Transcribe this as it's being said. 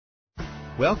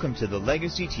Welcome to the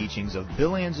legacy teachings of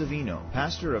Bill Anzavino,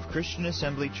 pastor of Christian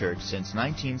Assembly Church since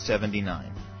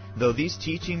 1979. Though these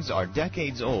teachings are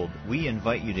decades old, we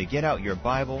invite you to get out your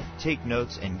Bible, take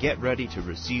notes, and get ready to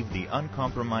receive the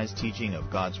uncompromised teaching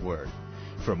of God's Word.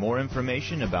 For more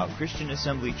information about Christian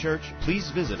Assembly Church,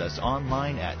 please visit us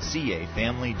online at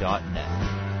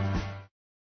cafamily.net.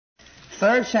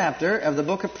 Third chapter of the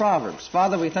book of Proverbs.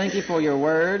 Father, we thank you for your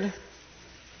Word.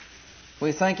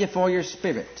 We thank you for your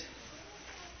Spirit.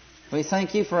 We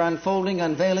thank you for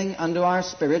unveiling unto our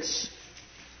spirits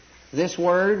this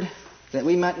Word, that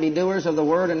we might be doers of the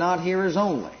Word and not hearers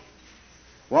only,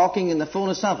 walking in the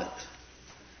fullness of it.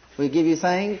 We give you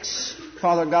thanks,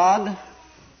 Father God,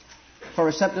 for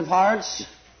receptive hearts,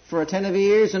 for attentive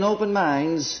ears and open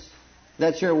minds,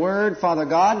 that your Word, Father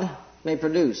God, may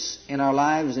produce in our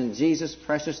lives. In Jesus'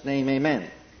 precious name, amen.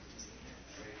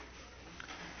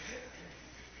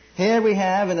 Here we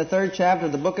have in the third chapter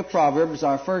of the book of Proverbs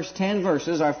our first 10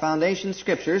 verses, our foundation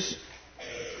scriptures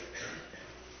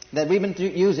that we've been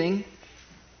using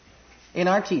in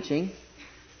our teaching.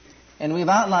 And we've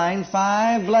outlined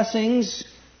 5 blessings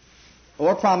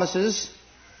or promises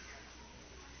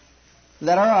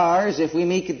that are ours if we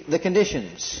meet the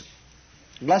conditions.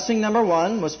 Blessing number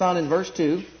 1 was found in verse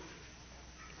 2,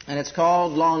 and it's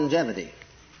called longevity.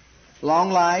 Long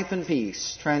life and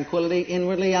peace, tranquility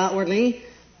inwardly, outwardly,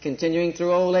 continuing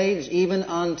through old age, even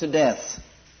unto death.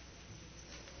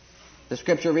 The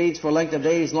scripture reads, for length of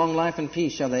days, long life and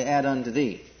peace shall they add unto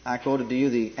thee. I quoted to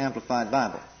you the Amplified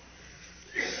Bible.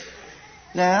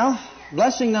 Now,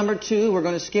 blessing number 2, we're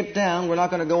going to skip down. We're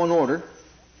not going to go in order.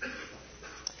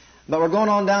 But we're going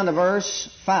on down to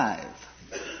verse 5.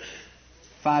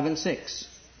 5 and 6.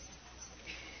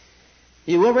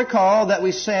 You will recall that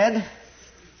we said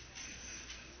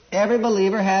every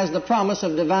believer has the promise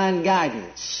of divine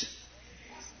guidance.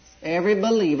 Every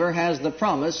believer has the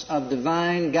promise of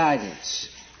divine guidance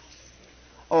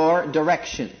or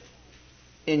direction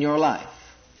in your life.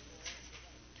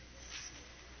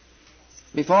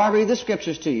 Before I read the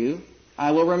scriptures to you,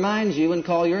 I will remind you and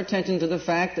call your attention to the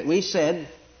fact that we said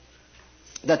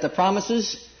that the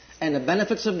promises and the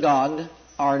benefits of God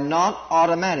are not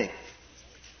automatic,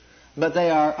 but they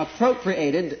are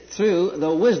appropriated through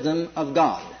the wisdom of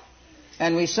God.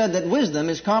 And we said that wisdom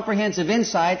is comprehensive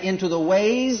insight into the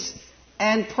ways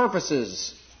and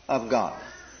purposes of God.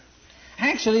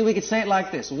 Actually, we could say it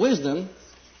like this. Wisdom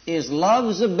is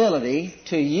love's ability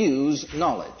to use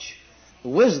knowledge.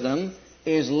 Wisdom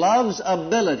is love's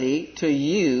ability to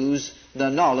use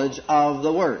the knowledge of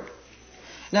the Word.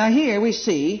 Now here we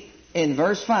see in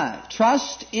verse 5,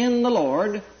 trust in the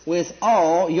Lord with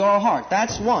all your heart.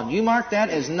 That's 1. You mark that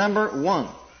as number 1.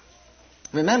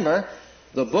 Remember,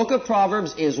 the book of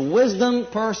Proverbs is wisdom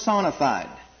personified.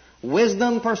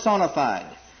 Wisdom personified.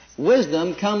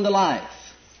 Wisdom come to life.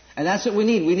 And that's what we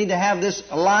need. We need to have this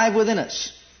alive within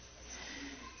us.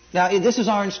 Now, this is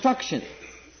our instruction.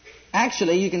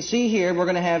 Actually, you can see here we're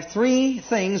going to have 3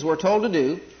 things we're told to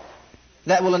do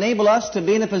that will enable us to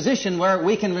be in a position where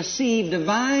we can receive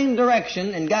divine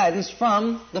direction and guidance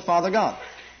from the Father God.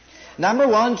 Number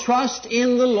 1, trust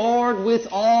in the Lord with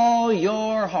all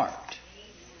your heart.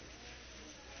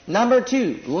 Number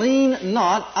 2, lean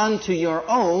not unto your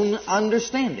own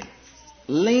understanding.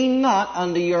 Lean not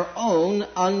unto your own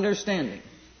understanding.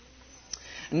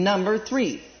 Number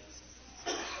 3,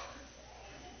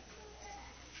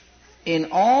 in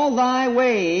all thy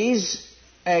ways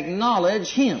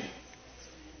acknowledge Him.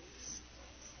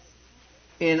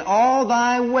 In all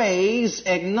thy ways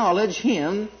acknowledge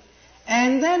Him.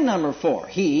 And then number 4,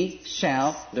 He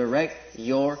shall direct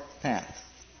your path.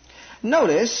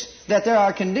 Notice that there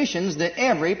are conditions to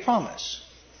every promise.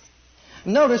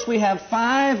 Notice we have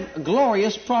 5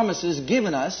 glorious promises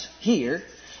given us here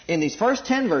in these first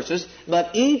 10 verses,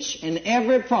 but each and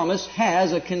every promise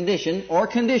has a condition or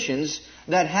conditions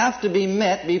that have to be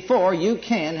met before you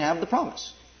can have the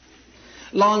promise.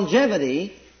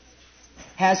 Longevity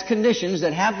has conditions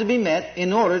that have to be met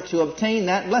in order to obtain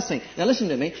that blessing. Now listen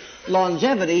to me.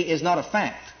 Longevity is not a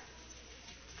fact.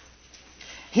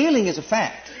 Healing is a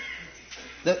fact.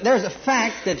 There's a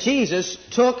fact that Jesus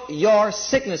took your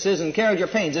sicknesses and carried your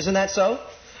pains. Isn't that so?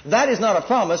 That is not a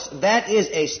promise. That is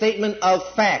a statement of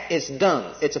fact. It's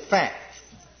done. It's a fact.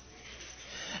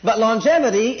 But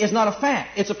longevity is not a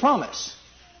fact. It's a promise.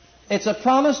 It's a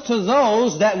promise to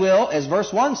those that will, as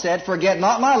verse 1 said, forget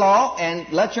not my law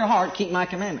and let your heart keep my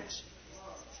commandments.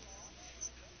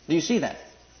 Do you see that?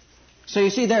 So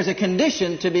you see there's a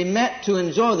condition to be met to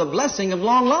enjoy the blessing of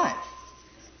long life.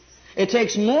 It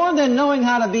takes more than knowing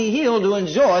how to be healed to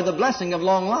enjoy the blessing of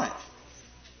long life.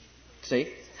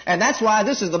 See? And that's why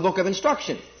this is the book of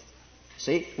instruction.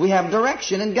 See, we have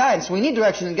direction and guidance. We need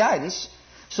direction and guidance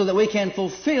so that we can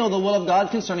fulfill the will of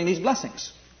God concerning these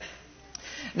blessings.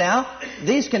 Now,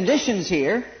 these conditions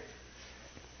here,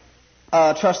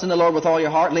 trust in the Lord with all your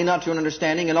heart, lean not to your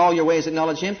understanding, in all your ways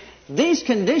acknowledge Him. These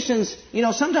conditions,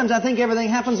 sometimes I think everything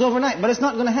happens overnight, but it's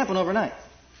not going to happen overnight.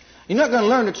 You're not going to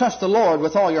learn to trust the Lord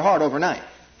with all your heart overnight.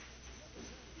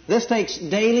 This takes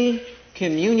daily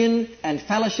communion and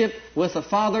fellowship with the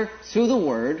Father through the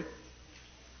Word.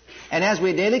 And as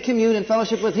we daily commune and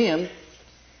fellowship with Him,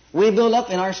 we build up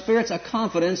in our spirits a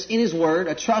confidence in His Word,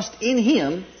 a trust in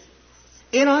Him,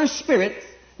 in our spirit,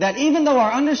 that even though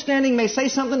our understanding may say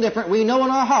something different, we know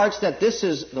in our hearts that this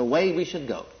is the way we should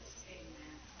go.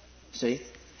 See?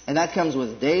 And that comes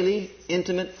with daily,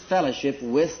 intimate fellowship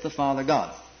with the Father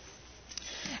God.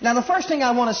 Now, the first thing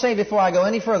I want to say before I go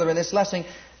any further in this lesson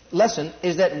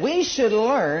is that we should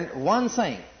learn one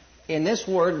thing in this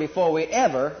Word before we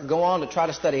ever go on to try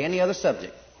to study any other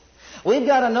subject. We've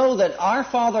got to know that our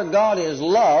Father God is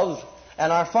love,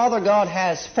 and our Father God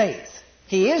has faith.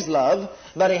 He is love,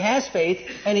 but He has faith,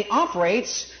 and He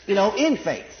operates, in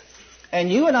faith.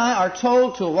 And you and I are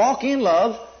told to walk in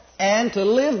love and to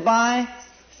live by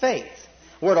faith.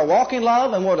 We're to walk in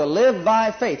love and we're to live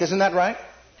by faith. Isn't that right?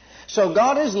 So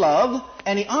God is love,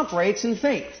 and He operates in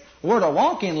faith. We're to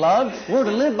walk in love, we're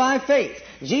to live by faith.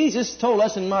 Jesus told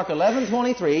us in Mark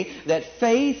 11:23 that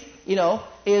faith,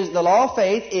 is the law of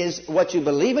faith is what you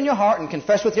believe in your heart and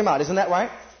confess with your mouth. Isn't that right?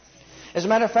 As a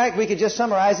matter of fact, we could just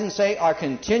summarize and say our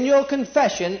continual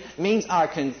confession means our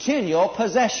continual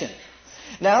possession.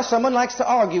 Now, someone likes to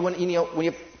argue when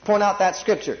you point out that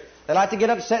scripture. They like to get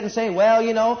upset and say, well,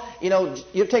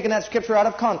 you're taking that scripture out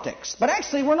of context. But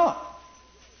actually, we're not.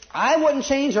 I wouldn't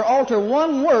change or alter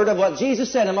one word of what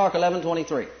Jesus said in Mark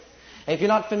 11:23. If you're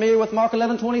not familiar with Mark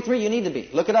 11:23, you need to be.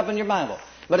 Look it up in your Bible.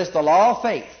 But it's the law of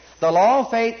faith. The law of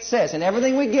faith says, and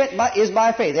everything we get is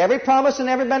by faith. Every promise and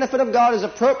every benefit of God is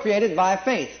appropriated by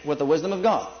faith with the wisdom of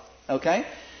God. Okay?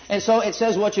 And so it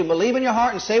says what you believe in your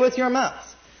heart and say with your mouth.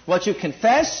 What you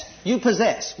confess, you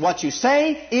possess. What you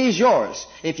say is yours.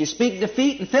 If you speak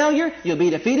defeat and failure, you'll be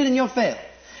defeated and you'll fail.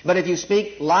 But if you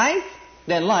speak life,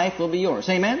 then life will be yours.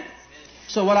 Amen?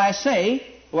 So what I say,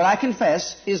 what I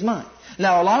confess, is mine.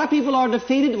 Now, a lot of people are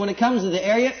defeated when it comes to the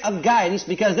area of guidance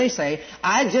because they say,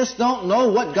 I just don't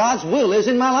know what God's will is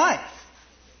in my life.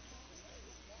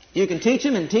 You can teach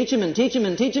them and teach them and teach them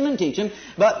and teach them and teach them,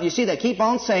 but you see, they keep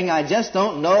on saying, I just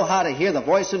don't know how to hear the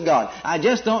voice of God. I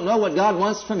just don't know what God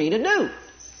wants for me to do.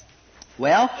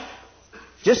 Well,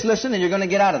 just listen and you're going to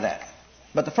get out of that.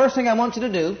 But the first thing I want you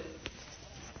to do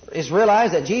is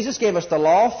realize that Jesus gave us the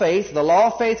law of faith. The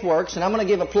law of faith works, and I'm going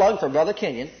to give a plug for Brother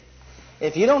Kenyon.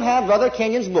 If you don't have Brother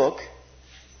Kenyon's book,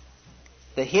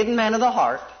 The Hidden Man of the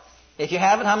Heart, if you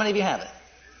have it, how many of you have it?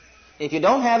 If you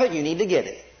don't have it, you need to get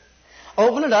it.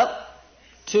 Open it up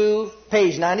to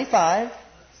page 95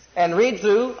 and read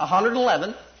through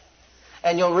 111,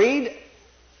 and you'll read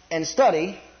and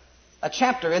study a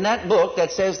chapter in that book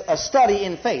that says a study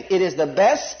in faith. It is the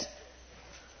best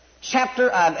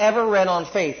chapter I've ever read on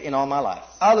faith in all my life,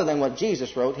 other than what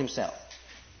Jesus wrote Himself.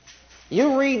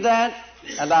 You read that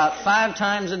about 5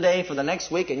 times a day for the next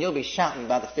week, and you'll be shouting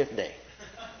by the 5th day.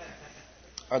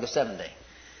 Or the 7th day.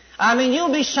 I mean,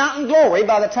 you'll be shouting glory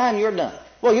by the time you're done.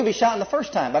 Well, you'll be shouting the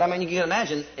first time, but I mean, you can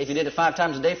imagine if you did it 5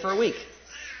 times a day for a week.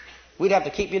 We'd have to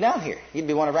keep you down here. You'd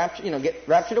be one to get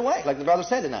raptured away, like the brother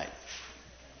said tonight.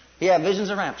 You have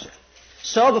visions of rapture.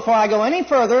 So, before I go any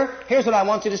further, here's what I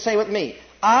want you to say with me.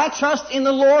 I trust in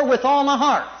the Lord with all my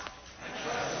heart.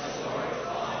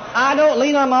 I don't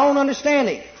lean on my own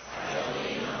understanding.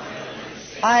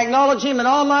 I acknowledge Him in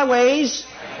all my ways,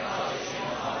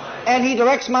 and He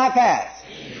directs my path.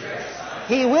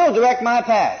 He will direct my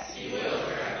path.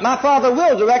 My Father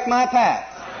will direct my path.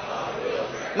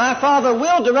 My Father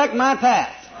will direct my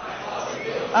path.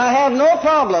 I have no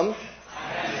problem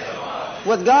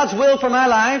with God's will for my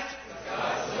life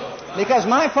because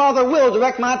my Father will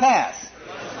direct my path.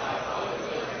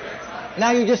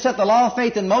 Now you just set the law of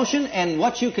faith in motion, and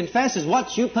what you confess is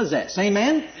what you possess.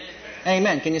 Amen?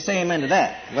 Amen. Can you say amen to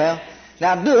that? Well,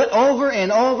 now do it over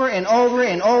and over and over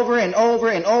and over and over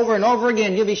and over and over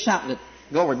again. You'll be shouting it.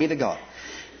 Glory be to God.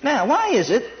 Now, why is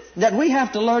it that we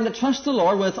have to learn to trust the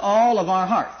Lord with all of our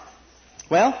heart?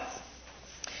 Well,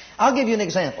 I'll give you an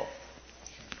example.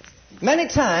 Many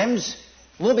times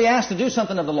we'll be asked to do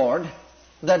something of the Lord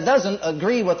that doesn't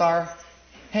agree with our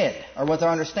head or with our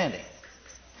understanding.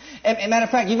 As a matter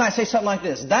of fact, you might say something like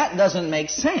this. That doesn't make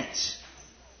sense.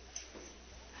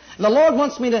 The Lord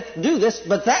wants me to do this,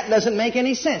 but that doesn't make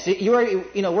any sense. Were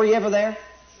you ever there?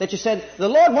 That you said, the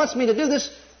Lord wants me to do this,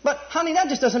 But, honey, that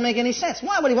just doesn't make any sense.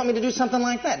 Why would he want me to do something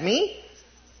like that? Me?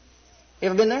 You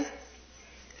ever been there?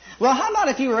 Well, how about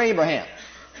if you were Abraham?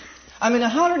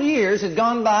 100 years had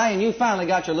gone by and you finally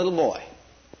got your little boy.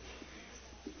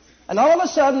 And all of a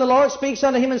sudden the Lord speaks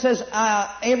unto him and says,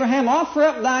 Abraham, offer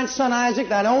up thine son Isaac,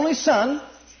 thine only son,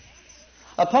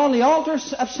 upon the altar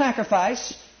of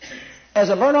sacrifice as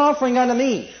a burnt offering unto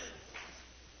me.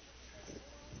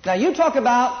 Now you talk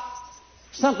about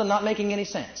something not making any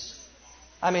sense.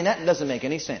 That doesn't make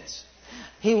any sense.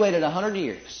 He waited 100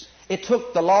 years. It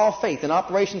took the law of faith in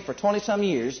operation for 20-some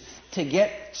years to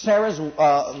get Sarah's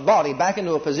body back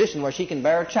into a position where she can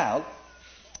bear a child,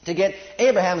 to get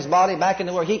Abraham's body back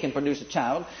into where he can produce a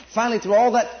child. Finally, through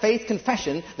all that faith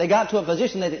confession, they got to a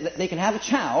position that they can have a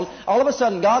child. All of a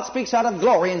sudden, God speaks out of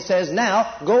glory and says,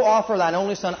 now, go offer thine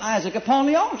only son Isaac upon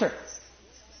the altar.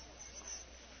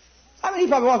 He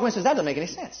probably walked away and says, that doesn't make any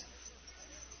sense.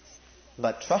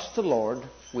 But trust the Lord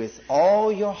with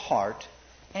all your heart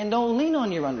and don't lean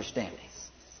on your understanding.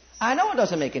 I know it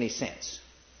doesn't make any sense.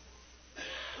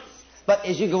 But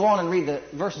as you go on and read the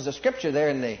verses of Scripture there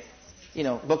in the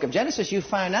book of Genesis, you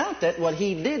find out that what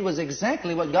he did was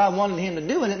exactly what God wanted him to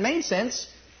do, and it made sense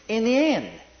in the end.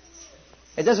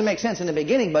 It doesn't make sense in the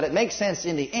beginning, but it makes sense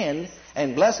in the end,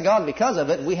 and bless God, because of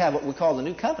it, we have what we call the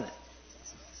new covenant.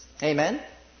 Amen?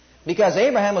 Because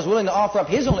Abraham was willing to offer up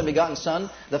his only begotten son,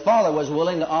 the Father was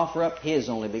willing to offer up his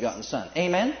only begotten son.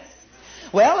 Amen?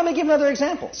 Well, let me give another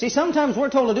example. See, sometimes we're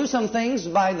told to do some things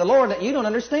by the Lord that you don't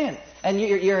understand. And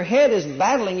your head is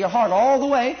battling your heart all the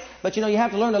way. But you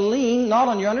have to learn to lean not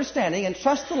on your understanding and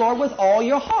trust the Lord with all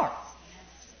your heart.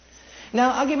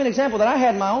 Now, I'll give you an example that I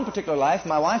had in my own particular life,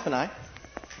 my wife and I.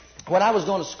 When I was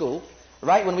going to school,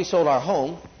 right when we sold our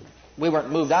home, we weren't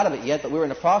moved out of it yet, but we were in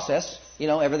the process.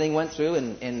 Everything went through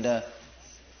and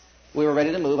we were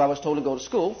ready to move. I was told to go to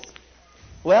school.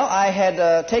 Well, I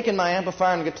had taken my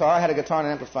amplifier and guitar. I had a guitar and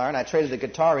an amplifier, and I traded the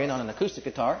guitar in on an acoustic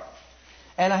guitar.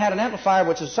 And I had an amplifier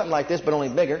which is something like this, but only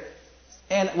bigger.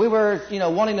 And we were,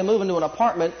 wanting to move into an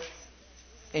apartment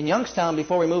in Youngstown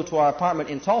before we moved to our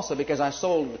apartment in Tulsa, because I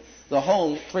sold the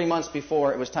home 3 months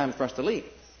before it was time for us to leave.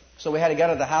 So we had to get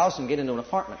out of the house and get into an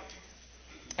apartment.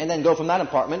 And then go from that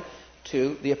apartment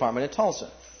to the apartment in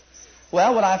Tulsa.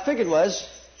 Well, what I figured was,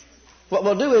 what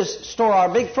we'll do is store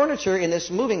our big furniture in this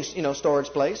moving, storage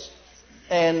place,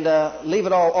 and leave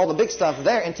it all the big stuff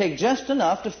there, and take just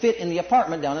enough to fit in the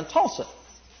apartment down in Tulsa.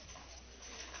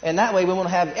 And that way we won't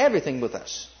have everything with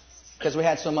us, because we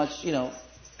had so much,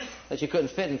 that you couldn't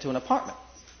fit into an apartment.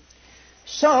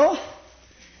 So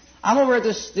I'm over at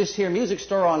this here music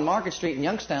store on Market Street in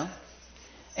Youngstown,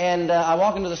 and I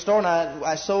walk into the store, and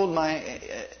I sold my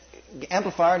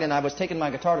amplifier, and I was taking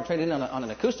my guitar to trade it in on an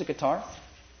acoustic guitar.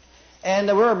 And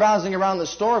we were browsing around the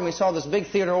store, and we saw this big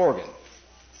theater organ.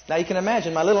 Now, you can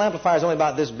imagine, my little amplifier is only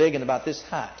about this big and about this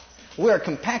high. We're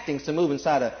compacting to move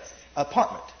inside an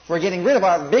apartment. We're getting rid of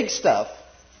our big stuff,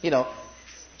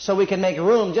 so we can make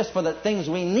room just for the things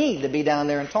we need to be down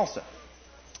there in Tulsa.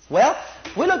 Well,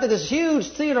 we looked at this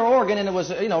huge theater organ, and it was,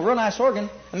 a real nice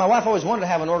organ. And my wife always wanted to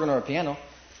have an organ or a piano.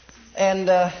 And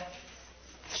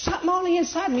something on the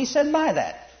inside of me said, buy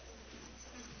that.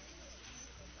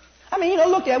 We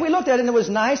looked at it, and it was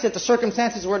nice. If the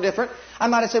circumstances were different, I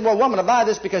might have said, well, I'm going to buy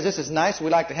this because this is nice. We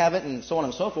like to have it, and so on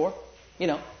and so forth.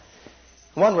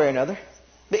 One way or another.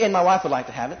 And my wife would like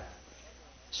to have it.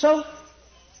 So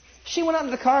she went out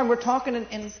to the car, and we're talking,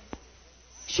 and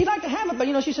she'd like to have it,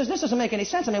 but, she says, this doesn't make any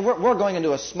sense. We're going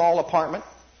into a small apartment.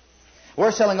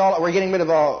 We're getting rid of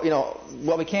all,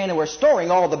 what we can, and we're storing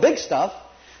all the big stuff.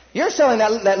 You're selling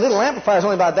that little amplifier is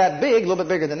only about that big, a little bit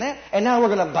bigger than that, and now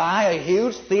we're going to buy a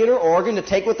huge theater organ to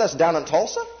take with us down in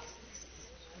Tulsa?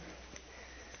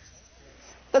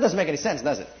 That doesn't make any sense,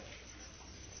 does it?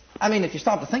 If you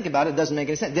stop to think about it, it doesn't make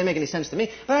any sense. It didn't make any sense to me.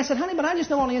 But I said, honey, but I just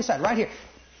know on the inside, right here.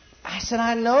 I said,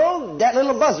 I know that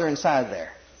little buzzer inside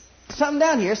there. Something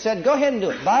down here said, go ahead and do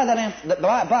it.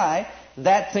 Buy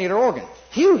that theater organ.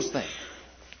 Huge thing.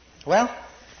 Well,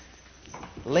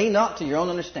 lean not to your own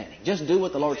understanding. Just do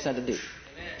what the Lord said to do.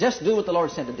 Amen. Just do what the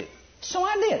Lord said to do. So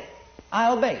I did.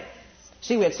 I obeyed.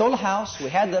 See, we had sold a house. We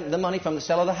had the money from the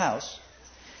sale of the house.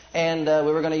 And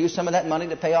we were going to use some of that money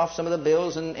to pay off some of the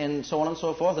bills and so on and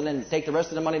so forth. And then take the rest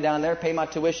of the money down there, pay my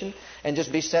tuition, and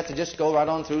just be set to just go right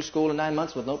on through school in 9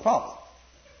 months with no problem.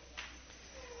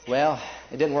 Well,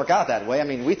 it didn't work out that way.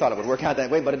 We thought it would work out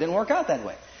that way, but it didn't work out that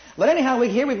way. But anyhow,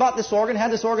 we bought this organ,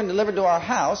 had this organ delivered to our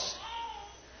house.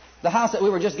 The house that we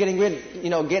were just getting ready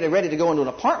to go into an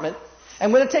apartment.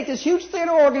 And we're going to take this huge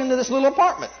theater organ into this little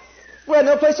apartment. We had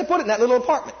no place to put it in that little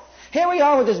apartment. Here we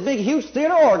are with this big, huge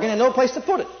theater organ and no place to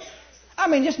put it.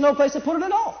 Just no place to put it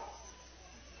at all.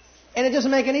 And it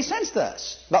doesn't make any sense to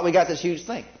us. But we got this huge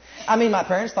thing. I mean, my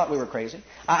parents thought we were crazy.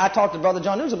 I talked to Brother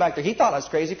John Newsom back there. He thought I was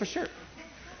crazy for sure.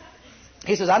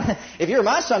 He says, if you're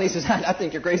my son, he says, I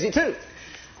think you're crazy too.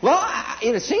 Well,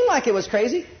 it seemed like it was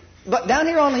crazy. But down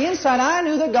here on the inside, I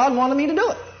knew that God wanted me to do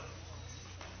it.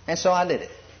 And so I did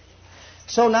it.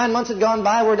 So 9 months had gone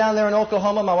by. We're down there in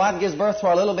Oklahoma. My wife gives birth to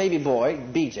our little baby boy,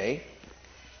 BJ.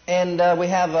 And we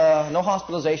have no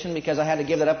hospitalization because I had to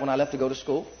give that up when I left to go to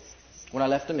school, when I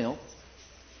left the mill.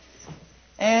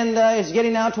 And it's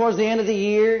getting now towards the end of the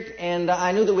year, and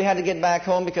I knew that we had to get back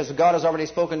home because God has already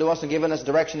spoken to us and given us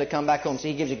direction to come back home. So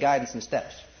He gives you guidance and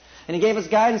steps. And He gave us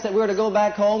guidance that we were to go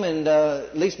back home and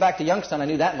at least back to Youngstown. I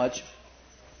knew that much.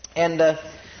 And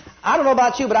I don't know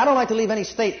about you, but I don't like to leave any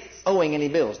state owing any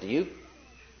bills. Do you?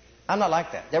 I'm not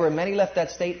like that. There were many left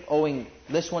that state owing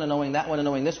this one and owing that one and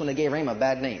owing this one. They gave Rhema a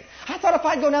bad name. I thought if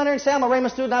I'd go down there and say I'm a Rhema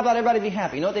student, I thought everybody would be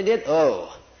happy. You know what they did?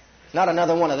 Oh, not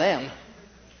another one of them.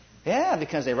 Yeah,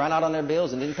 because they ran out on their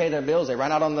bills and didn't pay their bills. They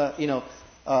ran out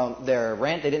on their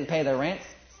rent. They didn't pay their rent.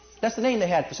 That's the name they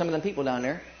had for some of them people down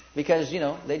there because,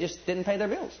 they just didn't pay their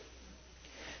bills.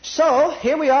 So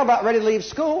here we are about ready to leave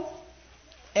school,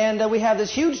 and we have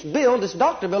this huge bill, this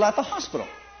doctor bill at the hospital.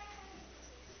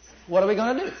 What are we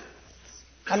going to do?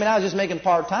 I mean, I was just making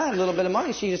part-time, a little bit of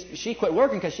money. She quit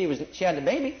working because she had the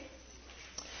baby.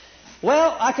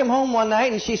 Well, I come home one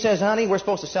night and she says, honey, we're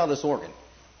supposed to sell this organ.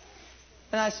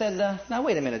 And I said, now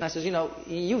wait a minute. I says,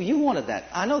 you wanted that.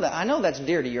 I know that. I know that's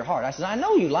dear to your heart. I said, I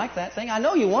know you like that thing. I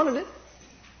know you wanted it.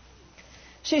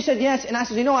 She said, yes. And I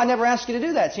said, I never asked you to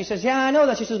do that. She says, yeah, I know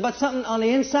that. She says, but something on the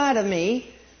inside of me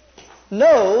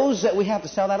knows that we have to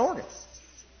sell that organ.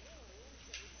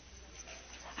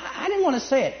 I didn't want to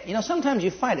say it. Sometimes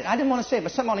you fight it. I didn't want to say it,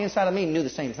 but something on the inside of me knew the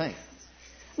same thing.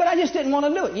 But I just didn't want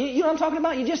to do it. You know what I'm talking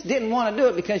about? You just didn't want to do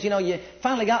it because, you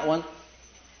finally got one.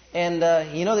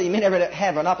 And you know that you may never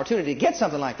have an opportunity to get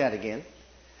something like that again.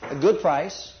 A good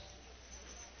price.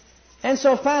 And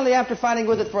so finally, after fighting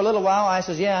with it for a little while, I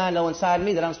says, yeah, I know inside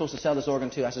me that I'm supposed to sell this organ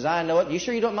too. I says, I know it. You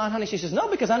sure you don't mind, honey? She says, no,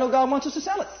 because I know God wants us to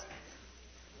sell it.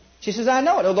 She says, I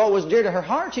know it. Although it was dear to her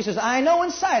heart, she says, I know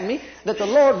inside me that the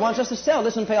Lord wants us to sell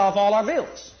this and pay off all our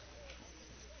bills.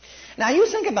 Now, you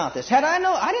think about this. I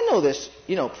didn't know this,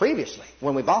 previously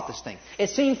when we bought this thing.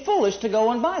 It seemed foolish to go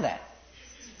and buy that.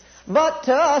 But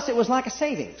to us, it was like a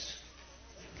savings.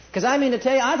 Because I mean to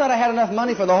tell you, I thought I had enough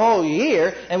money for the whole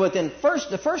year, and within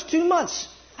the first 2 months,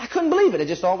 I couldn't believe it. It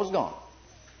just all was gone.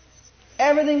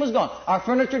 Everything was gone. Our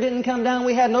furniture didn't come down.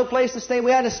 We had no place to stay.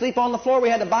 We had to sleep on the floor. We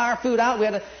had to buy our food out. We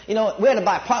had to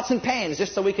buy pots and pans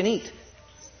just so we could eat.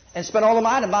 And spend all the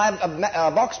money to buy a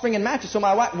box spring and mattress so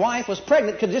my wife was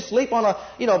pregnant could just sleep on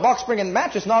a box spring and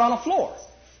mattress, not on a floor.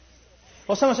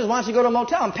 Well, someone says, why don't you go to a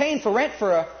motel? I'm paying for rent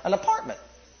for an apartment.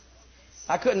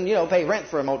 I couldn't, pay rent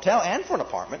for a motel and for an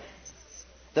apartment.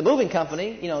 The moving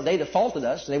company, they defaulted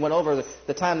us. They went over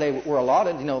the time they were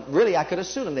allotted. Really, I could have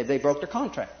sued them. They broke their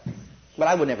contract. But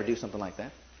I would never do something like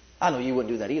that. I know you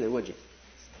wouldn't do that either, would you?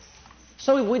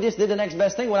 So we just did the next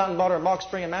best thing. Went out and bought her a box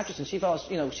spring and mattress, and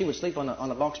she would sleep on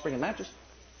a box spring and mattress.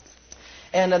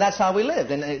 And that's how we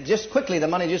lived. And just quickly, the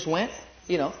money just went,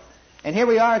 And here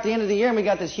we are at the end of the year, and we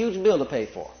got this huge bill to pay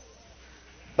for.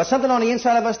 But something on the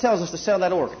inside of us tells us to sell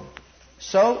that organ.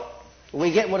 So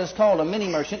we get what is called a mini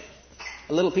merchant,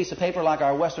 a little piece of paper like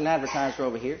our Western Advertiser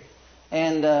over here,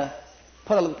 and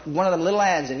put one of them little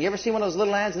ads in. You ever see one of those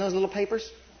little ads in those little papers?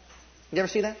 You ever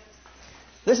see that?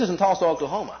 This is in Tulsa,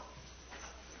 Oklahoma.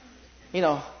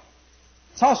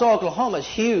 Tulsa, Oklahoma is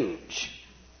huge.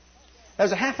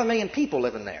 There's 500,000 people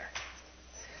living there.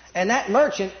 And that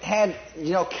merchant had,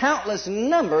 countless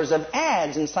numbers of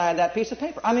ads inside that piece of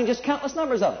paper. I mean, just countless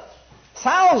numbers of them.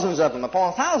 Thousands of them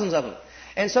upon thousands of them.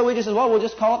 And so we just said, we'll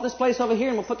just call up this place over here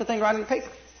and we'll put the thing right in the paper.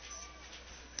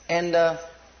 And,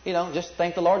 just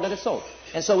thank the Lord that it's sold.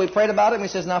 And so we prayed about it and we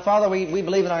says, now, Father, we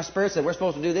believe in our spirits that we're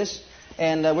supposed to do this.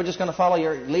 And we're just going to follow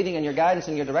your leading and your guidance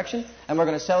and your direction. And we're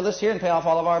going to sell this here and pay off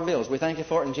all of our bills. We thank you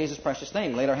for it in Jesus' precious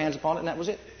name. Laid our hands upon it and that was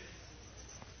it.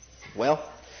 Well,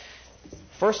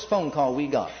 first phone call we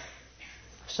got.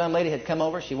 Some lady had come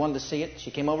over. She wanted to see it.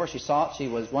 She came over. She saw it. She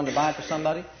wanted to buy it for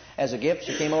somebody as a gift.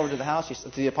 She came over to the house, to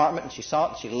the apartment, and she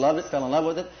saw it. She loved it, fell in love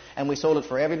with it. And we sold it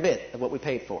for every bit of what we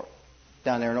paid for it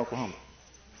down there in Oklahoma.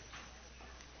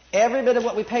 Every bit of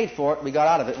what we paid for it, we got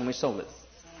out of it when we sold it.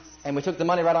 And we took the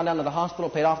money right on down to the hospital,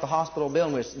 paid off the hospital bill,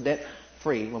 and we were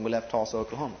debt-free when we left Tulsa,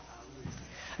 Oklahoma.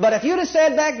 But if you'd have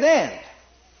said back then,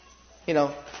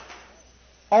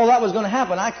 all that was going to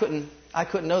happen, I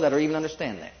couldn't know that or even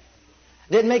understand that.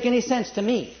 Didn't make any sense to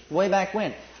me way back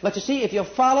when. But you see, if you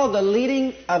follow the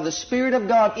leading of the Spirit of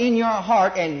God in your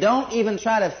heart and don't even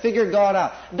try to figure God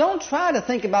out, don't try to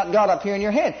think about God up here in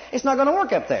your head. It's not going to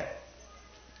work up there.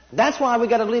 That's why we've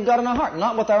got to believe God in our heart,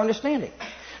 not with our understanding.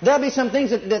 There'll be some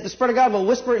things that the Spirit of God will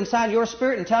whisper inside your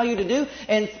spirit and tell you to do,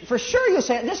 and for sure you'll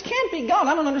say, this can't be God.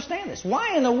 I don't understand this.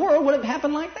 Why in the world would it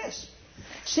happen like this?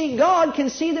 See, God can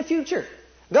see the future.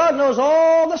 God knows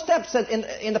all the steps that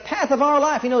in the path of our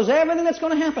life. He knows everything that's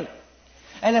going to happen.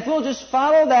 And if we'll just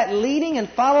follow that leading and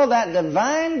follow that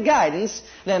divine guidance,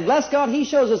 then bless God, He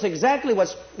shows us exactly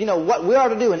what we are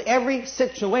to do in every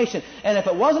situation. And if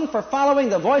it wasn't for following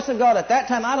the voice of God at that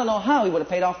time, I don't know how He would have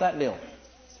paid off that bill.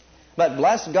 But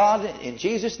bless God in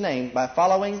Jesus' name, by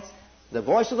following the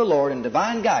voice of the Lord and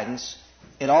divine guidance,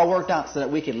 it all worked out so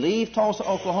that we could leave Tulsa,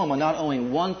 Oklahoma not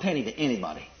owing one penny to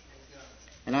anybody.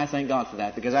 And I thank God for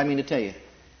that, because I mean to tell you,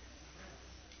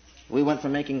 we went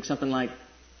from making something like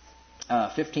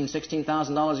 $15,000,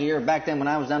 $16,000 a year back then when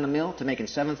I was down the mill to making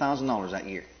 $7,000 that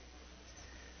year.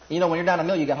 You know, when you're down the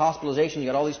mill, you got hospitalization, you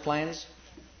got all these plans.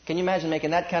 Can you imagine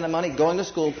making that kind of money, going to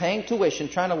school, paying tuition,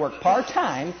 trying to work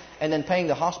part-time, and then paying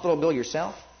the hospital bill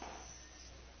yourself?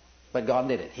 But God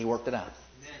did it. He worked it out.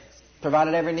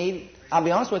 Provided every need. I'll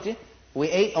be honest with you, we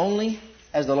ate only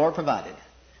as the Lord provided.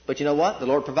 But you know what? The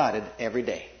Lord provided every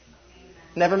day.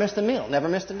 Never missed a meal. Never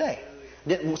missed a day.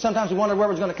 Sometimes we wondered where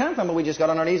it was going to come from, but we just got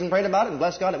on our knees and prayed about it, and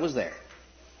bless God, it was there.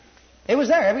 It was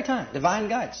there every time. Divine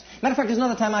guidance. Matter of fact, there's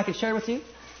another time I could share with you.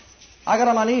 I got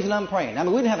on my knees and I'm praying. I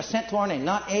mean, we didn't have a cent to our name.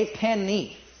 Not a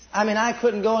penny. I mean, I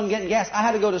couldn't go and get gas. I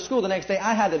had to go to school the next day.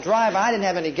 I had to drive. I didn't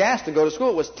have any gas to go to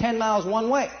school. It was 10 miles one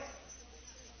way.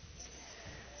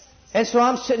 And so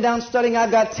I'm sitting down studying. I've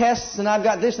got tests and I've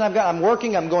got this and I'm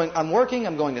working. I'm going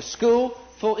to school.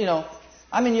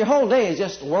 I mean, your whole day is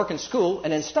just work and school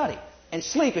and then study and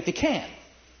sleep if you can.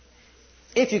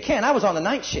 If you can. I was on the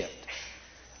night shift.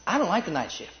 I don't like the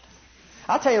night shift.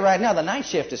 I'll tell you right now, the night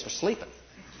shift is for sleeping.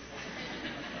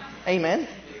 Amen.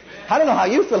 I don't know how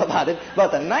you feel about it, but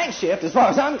the night shift, as far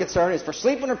as I'm concerned, is for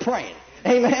sleeping or praying.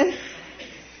 Amen.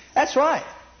 That's right.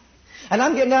 And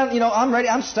I'm getting down, I'm ready,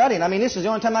 I'm studying. I mean, this is the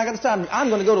only time I got to study. I'm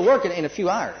going to go to work in a few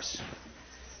hours.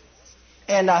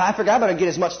 And I figured I better get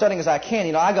as much studying as I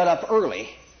can. I got up early.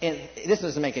 And this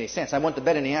doesn't make any sense. I went to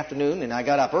bed in the afternoon and I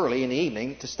got up early in the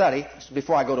evening to study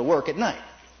before I go to work at night.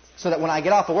 So that when I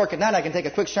get off of work at night, I can take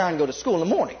a quick shower and go to school in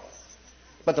the morning.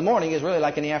 But the morning is really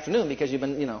like in the afternoon because you've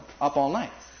been, up all night.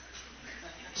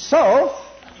 So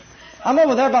I'm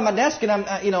over there by my desk and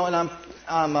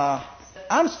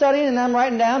I'm studying and I'm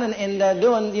writing down and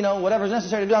doing, whatever's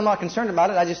necessary to do. I'm not concerned about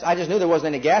it. I just knew there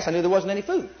wasn't any gas. I knew there wasn't any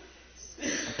food.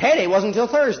 Payday wasn't until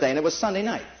Thursday and it was Sunday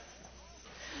night.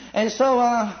 And so,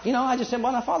 I just said,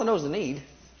 well, my Father knows the need.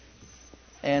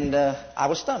 And I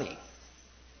was studying.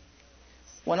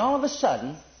 When all of a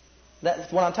sudden,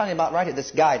 that's what I'm telling you about right here, this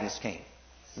guidance came.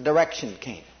 Direction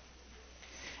came.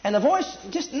 And the voice,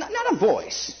 just not a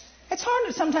voice. It's hard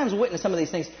to sometimes witness some of these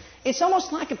things. It's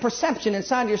almost like a perception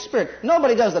inside your spirit.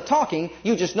 Nobody does the talking.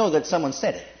 You just know that someone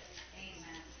said it.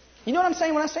 Amen. You know what I'm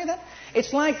saying when I say that?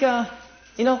 It's like,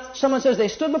 someone says they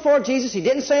stood before Jesus. He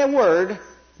didn't say a word,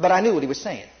 but I knew what he was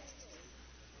saying.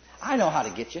 I know how to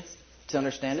get you to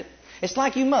understand it. It's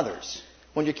like you mothers.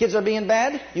 When your kids are being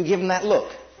bad, you give them that look.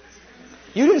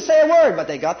 You didn't say a word, but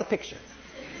they got the picture.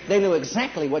 They knew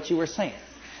exactly what you were saying.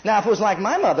 Now, if it was like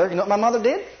my mother, you know what my mother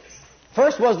did?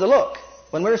 First was the look.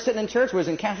 When we were sitting in church, we was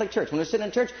in Catholic church. When we were sitting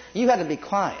in church, you had to be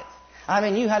quiet. I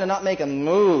mean, you had to not make a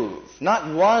move.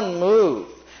 Not one move.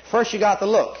 First you got the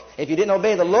look. If you didn't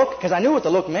obey the look, because I knew what the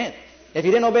look meant. If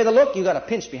you didn't obey the look, you got a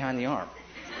pinch behind the arm.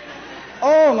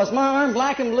 Oh, was my arm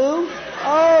black and blue?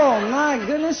 Oh, my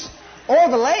goodness. Or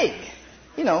the leg.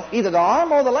 Either the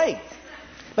arm or the leg.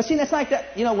 But see, that's like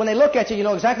that, when they look at you, you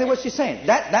know exactly what she's saying.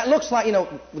 That looks like,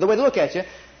 the way they look at you,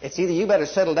 it's either you better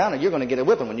settle down or you're going to get a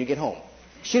whipping when you get home.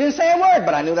 She didn't say a word,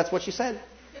 but I knew that's what she said.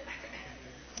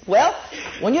 Well,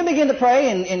 when you begin to pray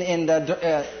and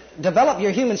develop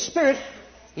your human spirit,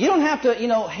 you don't have to,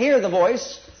 hear the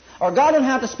voice, or God don't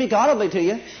have to speak audibly to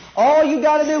you. All you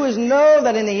got to do is know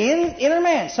that in the inner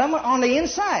man, somewhere on the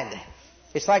inside,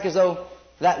 it's like as though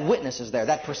that witness is there,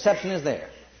 that perception is there.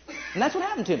 And that's what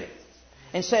happened to me.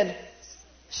 And said,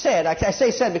 I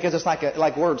say said because it's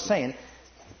like words saying,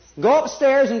 go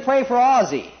upstairs and pray for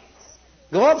Ozzy.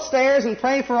 Go upstairs and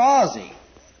pray for Ozzy.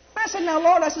 I said, now,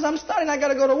 Lord, I'm studying. I got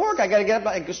to go to work. I got to get up.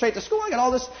 I go straight to school. I got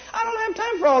all this. I don't have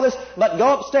time for all this. But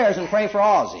go upstairs and pray for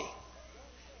Ozzy.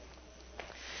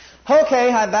 Okay,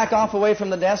 I back off away from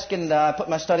the desk and I put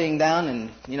my studying down.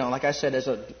 And, like I said, there's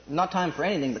not time for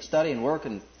anything but study and work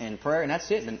and prayer. And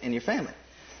that's it, and your family.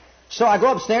 So I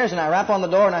go upstairs and I rap on the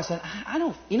door and I said,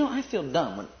 I feel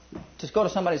dumb to go to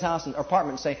somebody's house or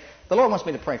apartment and say, the Lord wants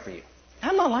me to pray for you.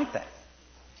 I'm not like that.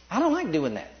 I don't like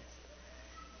doing that.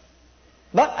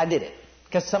 But I did it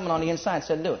because someone on the inside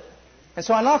said do it. And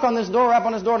so I knock on this door, rap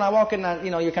on this door, and I walk in and,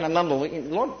 you kind of mumble, the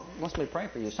Lord wants me to pray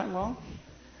for you. Is something wrong?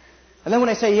 And then when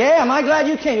they say, yeah, am I glad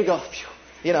you came? You go, phew,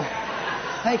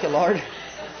 thank you, Lord.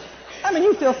 I mean,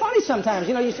 you feel funny sometimes.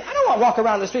 You say, I don't want to walk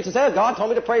around the streets and say, oh, God told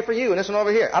me to pray for you and this one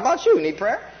over here. How about you? You need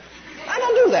prayer? I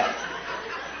don't do that.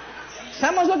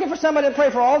 Someone's looking for somebody to pray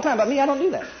for all the time, but me, I don't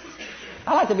do that.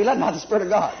 I like to be led by the Spirit of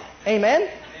God. Amen?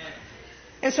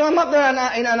 And so I'm up there, and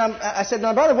I said,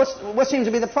 my brother, what seems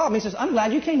to be the problem? He says, I'm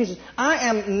glad you came. He says, I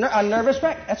am a nervous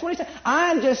wreck. That's what he said.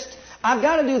 I've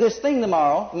got to do this thing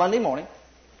tomorrow, Monday morning.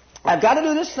 I've got to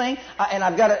do this thing,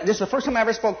 and this is the first time I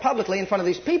ever spoke publicly in front of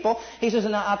these people. He says,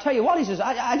 and I'll tell you what, he says,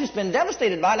 I just been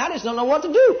devastated by it, I just don't know what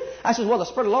to do. I says, well, the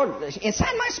Spirit of the Lord,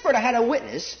 inside my spirit, I had a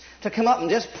witness to come up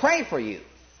and just pray for you.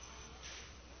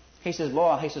 He says,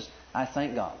 I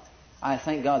thank God. I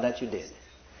thank God that you did.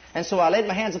 And so I laid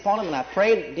my hands upon him and I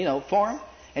prayed, for him.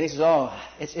 And he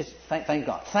says, thank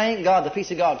God. Thank God the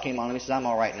peace of God came on him. He says, I'm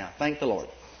all right now. Thank the Lord.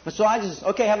 And so I just,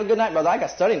 okay, have a good night, brother. I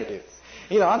got studying to do.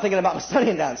 I'm thinking about my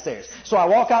studying downstairs. So I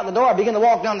walk out the door. I begin to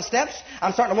walk down the steps.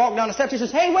 I'm starting to walk down the steps. He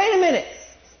says, hey, wait a minute.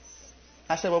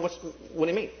 I said, well, what do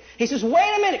you mean? He says,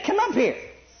 wait a minute. Come up here.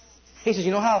 He says,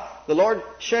 you know how the Lord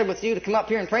shared with you to come up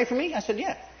here and pray for me? I said,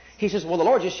 yeah. He says, well, the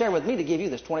Lord just shared with me to give you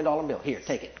this $20 bill. Here,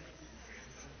 take it.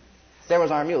 There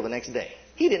was our meal the next day.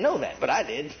 He didn't know that, but I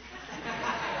did.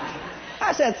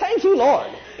 I said, thank you,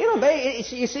 Lord. You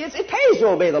see, it pays to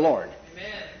obey the Lord.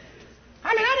 Amen.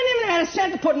 I mean, I didn't even have a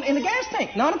cent to put in the gas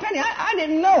tank. Not a penny. I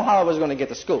didn't know how I was going to get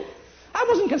to school. I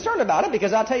wasn't concerned about it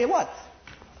because I'll tell you what.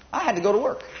 I had to go to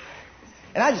work.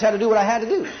 And I just had to do what I had to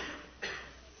do.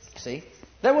 See?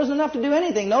 There wasn't enough to do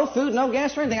anything. No food, no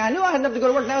gas or anything. I knew I had enough to go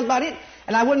to work, and that was about it.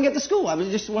 And I wouldn't get to school.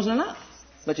 It just wasn't enough.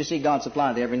 But you see, God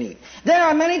supplied every need. There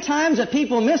are many times that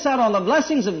people miss out on the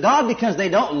blessings of God because they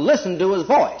don't listen to His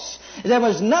voice. It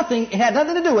had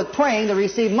nothing to do with praying to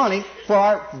receive money for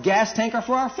our gas tank or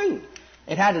for our food.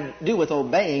 It had to do with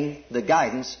obeying the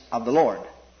guidance of the Lord.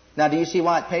 Now, do you see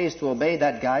why it pays to obey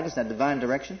that guidance, that divine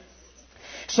direction?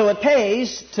 So it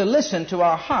pays to listen to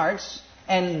our hearts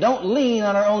and don't lean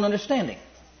on our own understanding.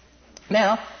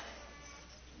 Now,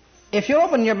 if you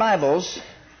open your Bibles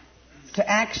to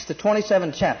Acts, the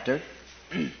 27th chapter,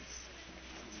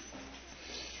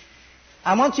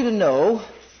 I want you to know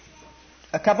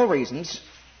a couple reasons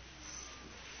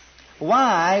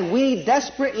why we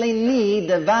desperately need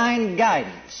divine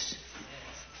guidance.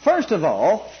 First of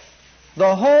all,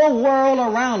 the whole world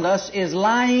around us is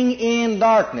lying in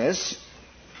darkness,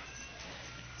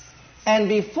 and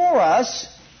before us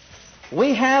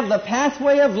we have the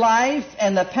pathway of life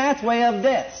and the pathway of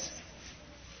death.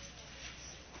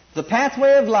 The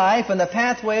pathway of life and the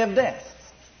pathway of death.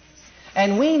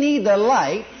 And we need the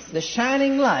light, the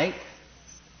shining light,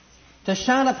 to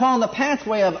shine upon the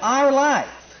pathway of our life,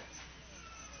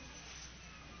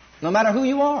 no matter who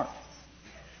you are,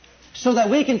 so that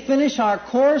we can finish our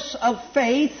course of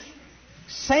faith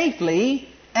safely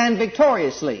and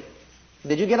victoriously.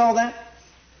 Did you get all that?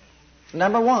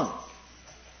 Number one,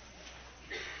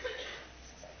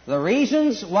 the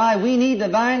reasons why we need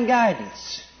divine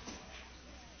guidance.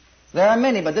 There are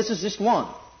many, but this is just one.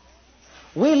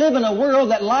 We live in a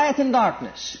world that lieth in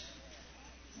darkness.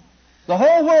 The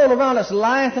whole world around us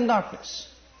lieth in darkness.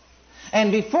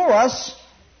 And before us,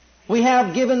 we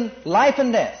have given life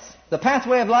and death. The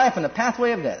pathway of life and the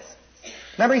pathway of death.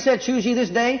 Remember He said, choose ye this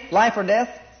day, life or death?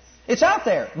 It's out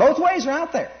there. Both ways are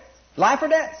out there. Life or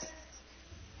death.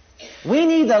 We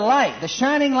need the light, the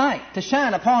shining light, to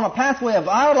shine upon a pathway of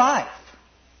our life,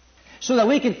 so that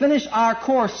we can finish our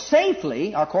course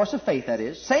safely, our course of faith, that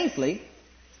is, safely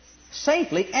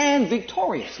and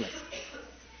victoriously.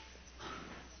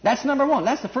 That's number one.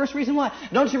 That's the first reason why.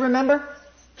 Don't you remember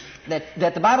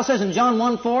that the Bible says in John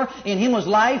 1:4, in Him was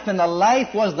life, and the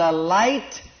life was the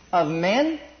light of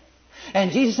men?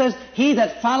 And Jesus says, he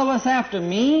that followeth after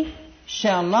me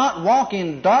shall not walk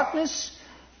in darkness,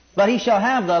 but he shall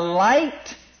have the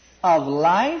light of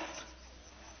life.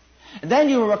 Then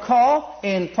you will recall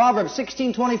in Proverbs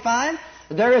 16:25,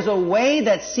 there is a way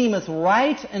that seemeth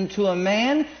right unto a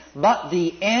man, but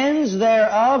the ends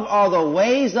thereof are the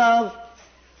ways of...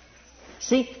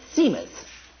 seemeth.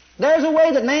 There's a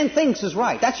way that man thinks is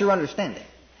right. That's your understanding.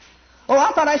 Oh,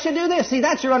 I thought I should do this. See,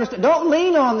 that's your understanding. Don't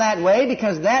lean on that way,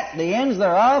 because the ends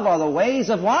thereof are the ways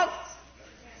of what?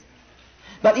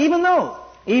 But even though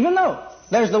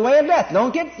there's the way of death,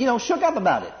 don't get, shook up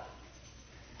about it.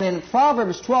 in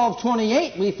Proverbs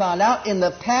 12:28 we find out, in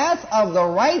the path of the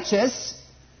righteous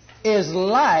is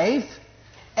life,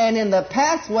 and in the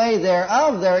pathway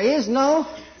thereof there is no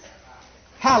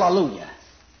hallelujah.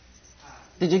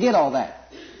 Did you get all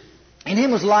that? In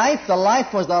Him was life, the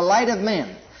life was the light of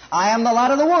men. I am the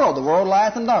light of the world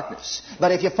lieth in darkness.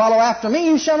 But if you follow after me,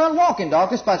 you shall not walk in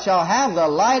darkness, but shall have the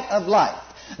light of life.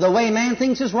 The way man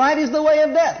thinks is right is the way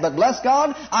of death. But bless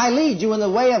God, I lead you in the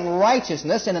way of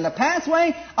righteousness, and in the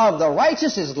pathway of the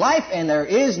righteous is life, and there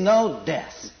is no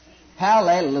death.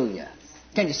 Hallelujah.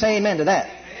 Can you say amen to that?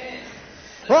 Amen.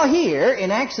 Well, here in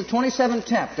Acts the 27th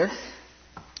chapter,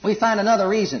 we find another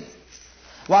reason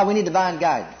why we need divine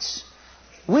guidance.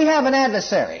 We have an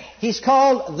adversary. He's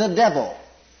called the devil.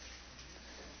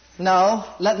 No,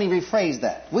 let me rephrase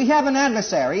that. We have an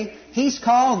adversary. He's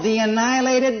called the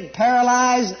annihilated,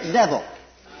 paralyzed devil.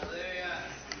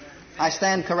 I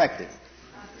stand corrected.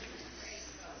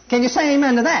 Can you say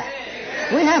amen to that?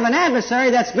 Amen. We have an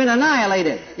adversary that's been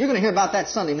annihilated. You're going to hear about that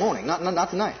Sunday morning, not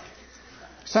tonight.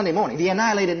 Sunday morning, the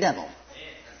annihilated devil.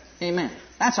 Amen.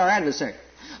 That's our adversary,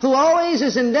 who always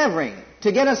is endeavoring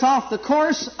to get us off the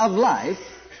course of life,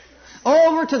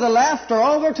 over to the left or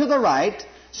over to the right,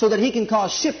 so that he can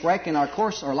cause shipwreck in our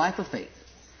course or life of faith,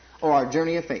 or our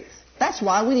journey of faith. That's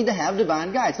why we need to have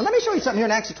divine guidance. Now let me show you something here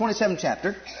in Acts the 27th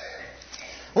chapter.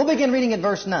 We'll begin reading at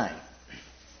verse 9.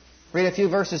 Read a few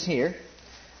verses here.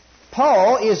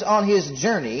 Paul is on his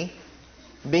journey,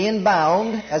 being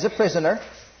bound as a prisoner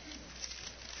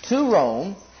to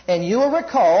Rome. And you will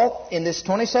recall in this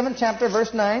 27th chapter,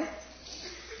 verse 9,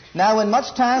 now when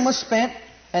much time was spent,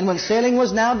 and when sailing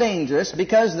was now dangerous,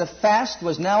 because the fast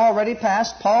was now already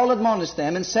past, Paul admonished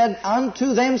them and said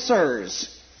unto them,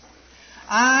 Sirs,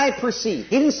 I perceive.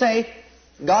 He didn't say,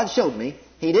 God showed me.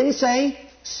 He didn't say,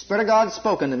 Spirit of God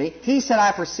spoke unto me. He said,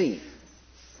 I perceive.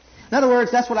 In other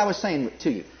words, that's what I was saying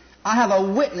to you. I have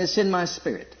a witness in my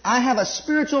spirit. I have a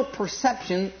spiritual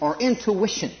perception or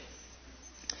intuition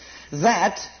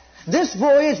that this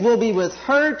voyage will be with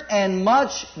hurt and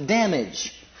much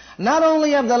damage. Not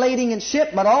only of the lading and ship,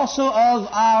 but also of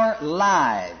our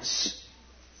lives.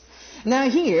 Now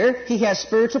here, he has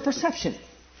spiritual perception.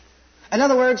 In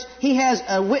other words, he has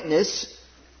a witness,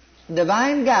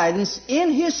 divine guidance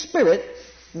in his spirit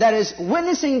that is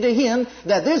witnessing to him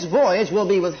that this voyage will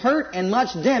be with hurt and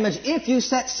much damage if you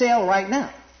set sail right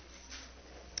now.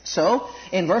 So,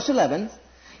 in verse 11,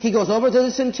 he goes over to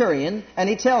the centurion and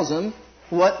he tells him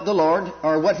what the Lord,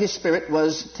 or what his spirit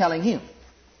was telling him.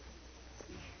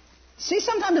 See,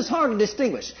 sometimes it's hard to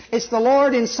distinguish. It's the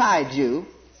Lord inside you,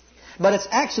 but it's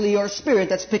actually your spirit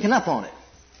that's picking up on it.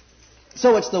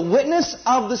 So it's the witness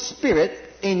of the Spirit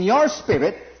in your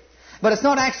spirit, but it's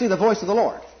not actually the voice of the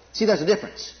Lord. See, there's a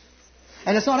difference.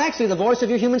 And it's not actually the voice of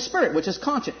your human spirit, which is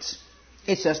conscience.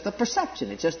 It's just the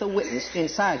perception. It's just the witness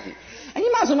inside you. And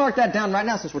you might as well mark that down right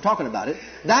now since we're talking about it.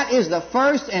 That is the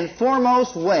first and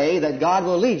foremost way that God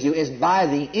will lead you, is by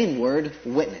the inward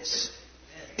witness.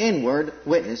 Inward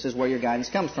witness is where your guidance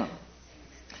comes from.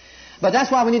 But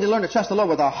that's why we need to learn to trust the Lord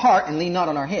with our heart and lean not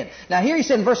on our head. Now here he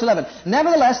said in verse 11,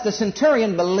 Nevertheless, the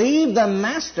centurion believed the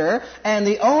master and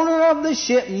the owner of the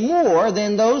ship more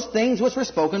than those things which were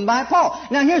spoken by Paul.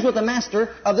 Now here's what the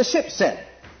master of the ship said.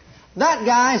 That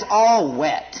guy's all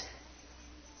wet.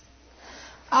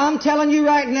 I'm telling you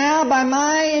right now, by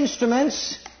my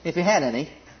instruments, if you had any,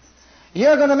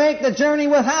 you're going to make the journey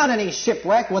without any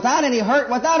shipwreck, without any hurt,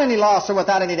 without any loss, or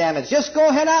without any damage. Just go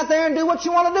ahead out there and do what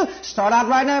you want to do. Start out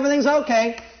right now, everything's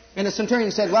okay. And the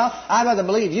centurion said, Well, I'd rather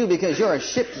believe you because you're a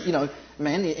ship,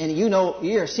 man, and you know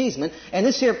you're a seaman. And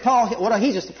this here Paul,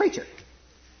 he's just a preacher.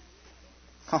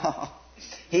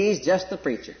 He's just the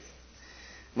preacher.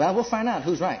 Well, we'll find out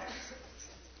who's right.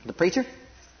 The preacher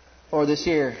or this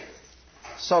here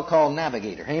so-called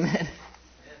navigator. Amen.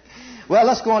 Well,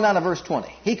 let's go on down to verse 20.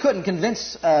 He couldn't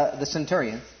convince the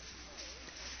centurion.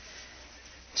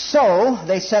 So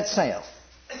they set sail.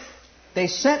 They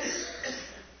set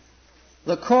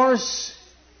the course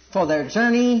for their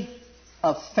journey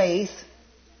of faith,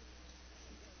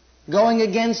 going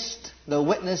against the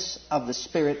witness of the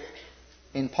Spirit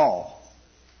in Paul.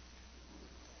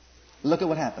 Look at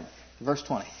what happened. Verse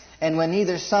 20. And when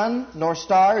neither sun nor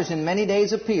stars in many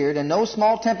days appeared, and no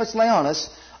small tempest lay on us,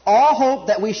 all hope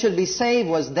that we should be saved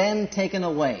was then taken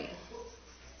away.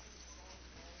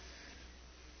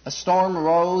 A storm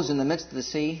arose in the midst of the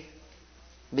sea,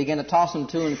 began to toss them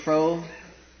to and fro.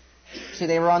 See,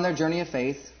 they were on their journey of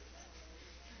faith.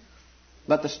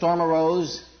 But the storm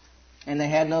arose, and they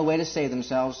had no way to save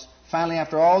themselves. Finally,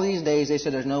 after all these days, they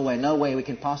said, There's no way we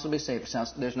can possibly save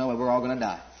ourselves. There's no way, we're all going to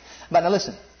die. But now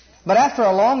listen. But after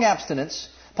a long abstinence,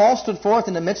 Paul stood forth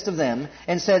in the midst of them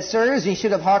and said, Sirs, ye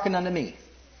should have hearkened unto me.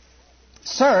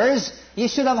 Sirs, ye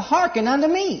should have hearkened unto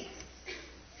me.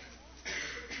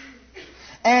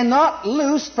 And not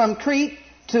loosed from Crete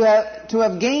to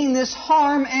have gained this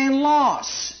harm and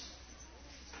loss.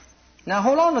 Now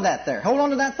hold on to that there. Hold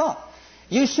on to that thought.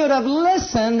 You should have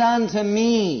listened unto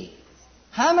me.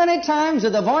 How many times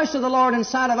did the voice of the Lord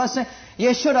inside of us say,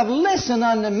 you should have listened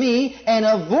unto me and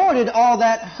avoided all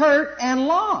that hurt and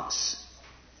loss?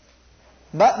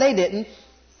 But they didn't.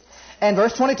 And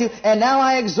verse 22, And now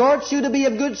I exhort you to be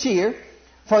of good cheer,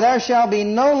 for there shall be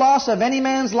no loss of any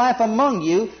man's life among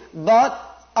you, but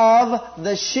of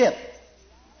the ship.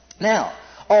 Now,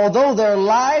 although their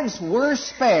lives were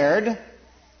spared,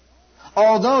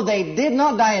 although they did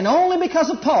not die, and only because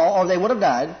of Paul, or they would have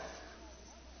died,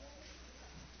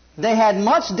 they had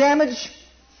much damage,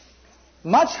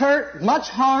 much hurt, much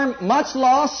harm, much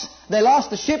loss. They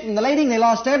lost the ship and the lading. They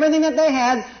lost everything that they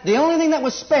had. The only thing that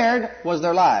was spared was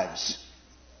their lives.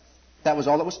 That was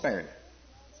all that was spared.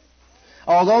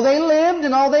 Although they lived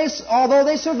and although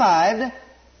they survived,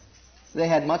 they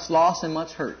had much loss and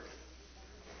much hurt.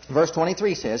 Verse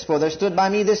 23 says, For there stood by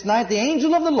me this night the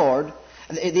angel of the Lord,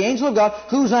 the angel of God,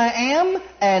 whose I am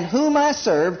and whom I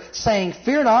serve, saying,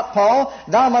 Fear not, Paul,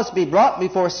 thou must be brought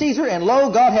before Caesar, and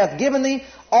lo, God hath given thee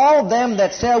all them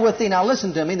that sail with thee. Now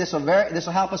listen to me, this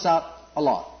will help us out a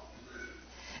lot.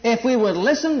 If we would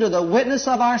listen to the witness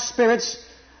of our spirits,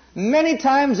 many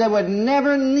times there would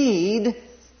never need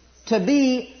to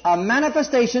be a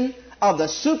manifestation of the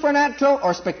supernatural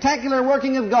or spectacular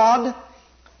working of God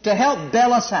to help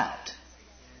bail us out.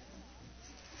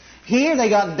 Here they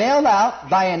got bailed out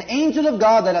by an angel of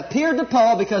God that appeared to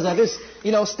Paul because of his,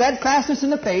 steadfastness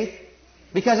in the faith,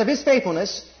 because of his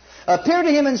faithfulness, appeared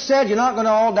to him and said, you're not going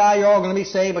to all die, you're all going to be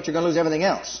saved, but you're going to lose everything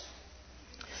else.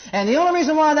 And the only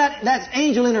reason why that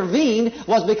angel intervened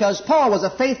was because Paul was a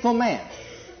faithful man.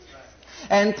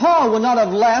 And Paul would not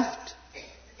have left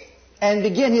and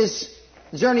begin his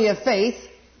journey of faith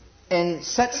and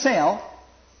set sail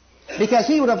because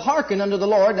he would have hearkened unto the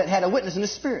Lord that had a witness in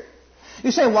his spirit.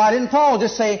 You say, why didn't Paul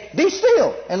just say, be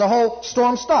still, and the whole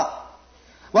storm stopped?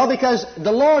 Well, because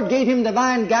the Lord gave him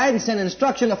divine guidance and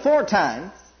instruction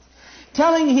aforetime,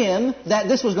 telling him that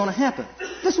this was going to happen.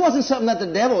 This wasn't something that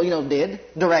the devil, did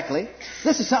directly.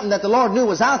 This is something that the Lord knew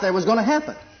was out there was going to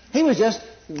happen. He was just,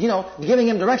 giving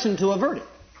him direction to avert it.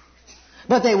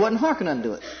 But they wouldn't hearken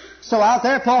unto it. So out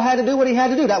there, Paul had to do what he had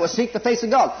to do. That was seek the face of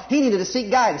God. He needed to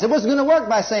seek guidance. It wasn't going to work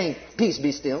by saying, peace,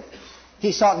 be still.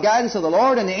 He sought guidance of the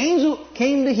Lord, and the angel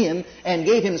came to him and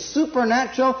gave him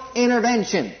supernatural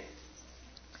intervention.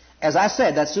 As I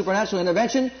said, that supernatural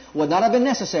intervention would not have been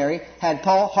necessary had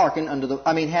Paul hearkened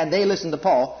had they listened to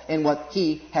Paul in what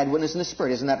he had witnessed in the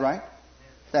Spirit. Isn't that right?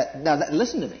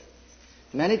 Listen to me.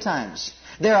 Many times.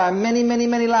 There are many, many,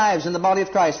 many lives in the body of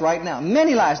Christ right now.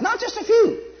 Many lives, not just a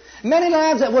few. Many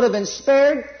lives that would have been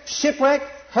spared, shipwrecked,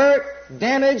 hurt,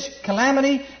 damage,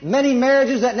 calamity. Many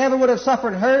marriages that never would have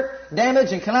suffered hurt,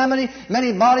 damage, and calamity.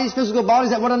 Many bodies, physical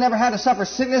bodies that would have never had to suffer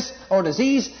sickness or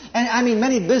disease. And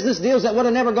many business deals that would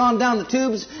have never gone down the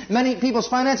tubes. Many people's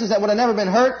finances that would have never been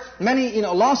hurt. Many,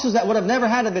 losses that would have never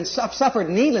had to been suffered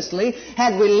needlessly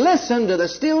had we listened to the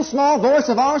still small voice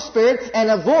of our Spirit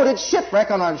and avoided shipwreck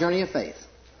on our journey of faith.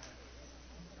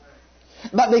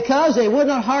 But because they would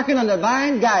not hearken on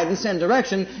divine guidance and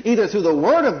direction, either through the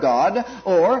Word of God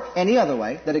or any other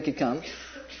way that it could come,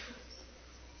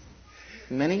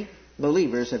 many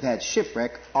believers have had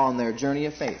shipwreck on their journey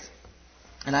of faith.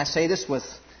 And I say this with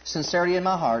sincerity in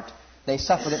my heart, they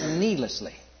suffered it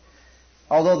needlessly.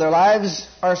 Although their lives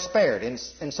are spared,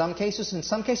 in some cases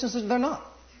they're not.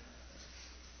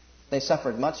 They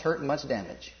suffered much hurt and much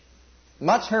damage.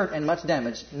 Much hurt and much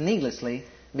damage needlessly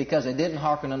because they didn't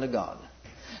hearken unto God.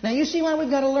 Now you see why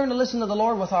we've got to learn to listen to the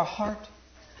Lord with our heart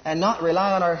and not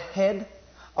rely on our head,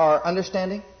 our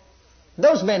understanding?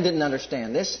 Those men didn't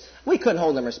understand this. We couldn't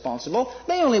hold them responsible.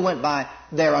 They only went by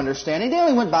their understanding. They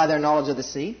only went by their knowledge of the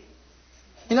sea.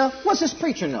 What's this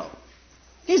preacher know?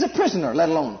 He's a prisoner, let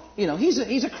alone,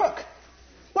 he's a crook.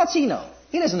 What's he know?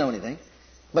 He doesn't know anything.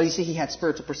 But you see, he had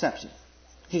spiritual perception.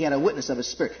 He had a witness of his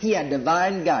Spirit. He had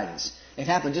divine guidance. It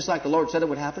happened just like the Lord said it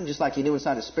would happen, just like He knew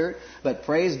inside His Spirit. But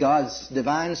praise God's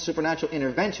divine supernatural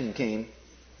intervention came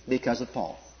because of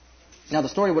Paul. Now the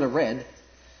story would have read,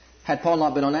 had Paul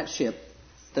not been on that ship,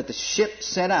 that the ship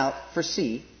set out for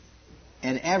sea,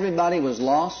 and everybody was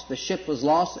lost, the ship was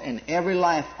lost, and every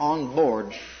life on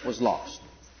board was lost.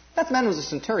 That man was a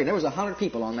centurion. There was 100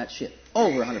 people on that ship.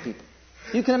 Over 100 people.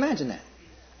 You can imagine that.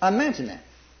 Imagine that.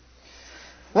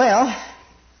 Well,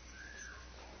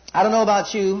 I don't know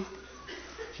about you,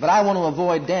 But I want to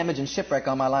avoid damage and shipwreck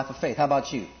on my life of faith. How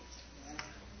about you?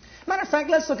 Matter of fact,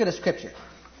 let's look at a scripture.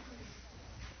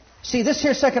 See, this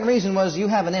here second reason was you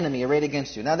have an enemy arrayed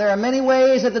against you. Now, there are many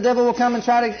ways that the devil will come and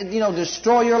try to,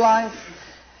 destroy your life.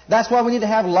 That's why we need to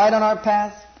have light on our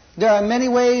path. There are many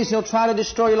ways he'll try to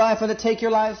destroy your life and to take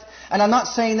your life. And I'm not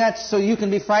saying that so you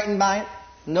can be frightened by it.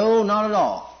 No, not at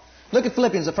all. Look at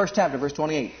Philippians, the first chapter, verse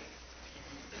 28.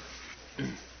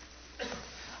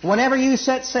 Whenever you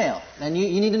set sail, and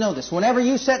you need to know this, whenever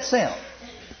you set sail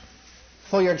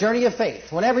for your journey of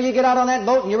faith, whenever you get out on that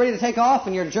boat and you're ready to take off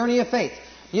in your journey of faith,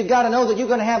 you've got to know that you're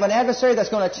going to have an adversary that's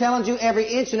going to challenge you every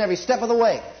inch and every step of the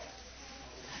way.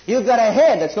 You've got a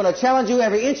head that's going to challenge you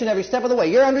every inch and every step of the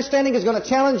way. Your understanding is going to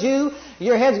challenge you.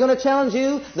 Your head's going to challenge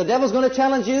you. The devil's going to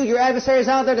challenge you. Your adversary's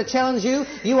out there to challenge you.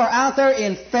 You are out there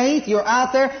in faith. You're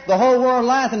out there. The whole world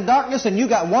lieth in darkness, and you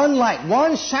got one light,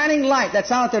 one shining light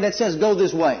that's out there that says, go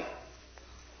this way.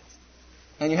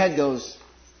 And your head goes,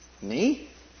 me?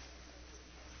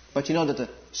 But you know that the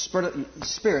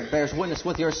Spirit bears witness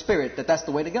with your spirit that that's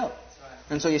the way to go.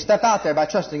 And so you step out there by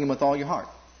trusting Him with all your heart.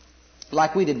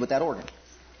 Like we did with that organ.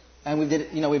 And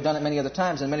we've done it many other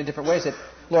times in many different ways that,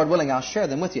 Lord willing, I'll share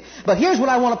them with you. But here's what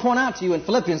I want to point out to you in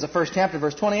Philippians, the first chapter,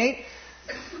 verse 28.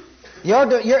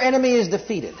 Your enemy is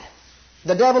defeated.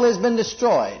 The devil has been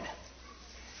destroyed.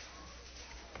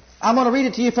 I'm going to read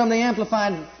it to you from the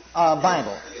Amplified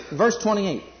Bible. Verse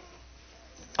 28.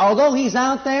 Although he's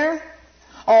out there,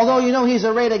 although you know he's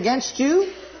arrayed against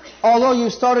you, although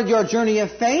you started your journey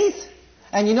of faith,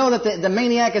 and you know that the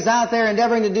maniac is out there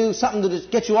endeavoring to do something to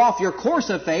get you off your course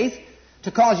of faith,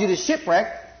 to cause you to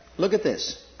shipwreck, look at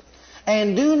this.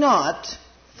 And do not,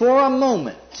 for a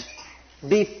moment,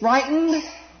 be frightened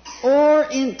or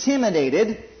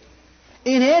intimidated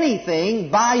in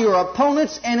anything by your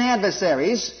opponents and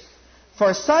adversaries,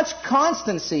 for such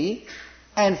constancy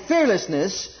and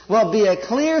fearlessness will be a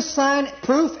clear sign,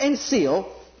 proof, and seal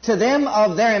to them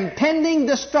of their impending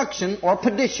destruction or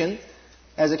perdition,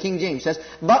 as the King James says,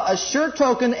 but a sure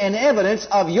token and evidence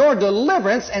of your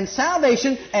deliverance and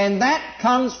salvation, and that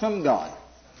comes from God.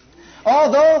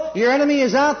 Although your enemy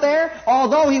is out there,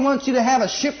 although he wants you to have a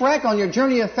shipwreck on your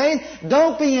journey of faith,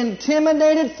 don't be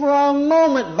intimidated for a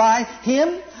moment by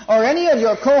him or any of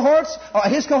your cohorts, or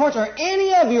his cohorts, or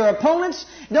any of your opponents.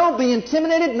 Don't be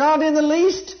intimidated, not in the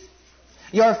least.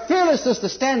 Your fearlessness to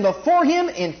stand before him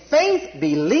in faith,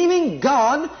 believing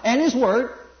God and His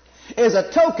Word, is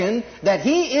a token that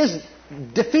he is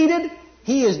defeated,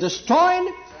 he is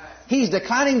destroyed, he's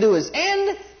declining to his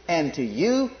end, and to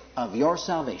you of your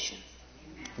salvation.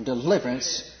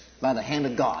 Deliverance by the hand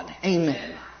of God.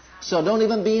 Amen. So don't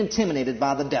even be intimidated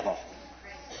by the devil.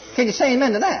 Can you say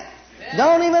amen to that?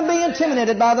 Don't even be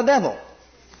intimidated by the devil.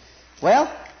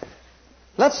 Well,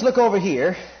 let's look over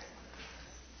here.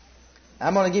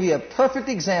 I'm going to give you a perfect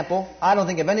example. I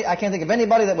can't think of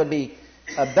anybody that would be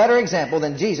a better example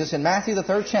than Jesus in Matthew the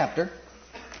 3rd chapter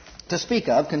to speak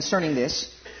of concerning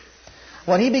this.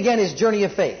 When He began His journey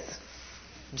of faith,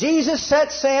 Jesus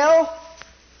set sail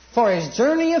for His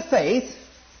journey of faith.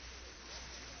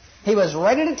 He was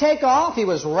ready to take off. He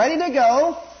was ready to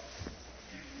go.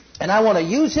 And I want to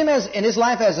use Him in His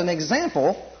life as an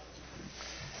example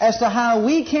as to how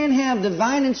we can have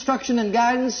divine instruction and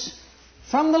guidance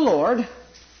from the Lord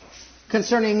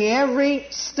concerning every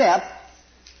step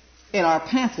in our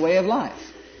pathway of life.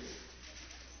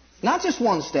 Not just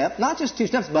one step, not just two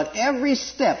steps, but every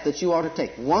step that you ought to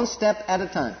take, one step at a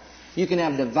time. You can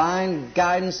have divine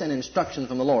guidance and instruction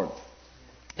from the Lord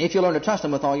if you learn to trust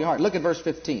Him with all your heart. Look at verse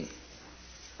 15.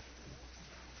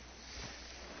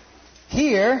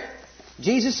 Here,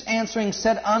 Jesus answering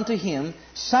said unto him,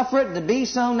 Suffer it to be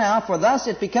so now, for thus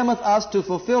it becometh us to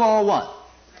fulfill all what?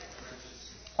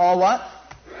 All what?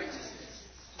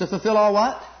 To fulfill all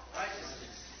what?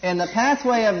 And the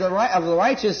pathway of the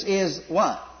righteous is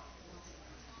what?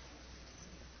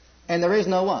 And there is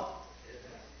no what?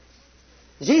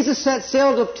 Jesus set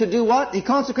sail to do what? He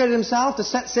consecrated Himself to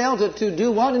set sail to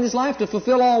do what in His life? To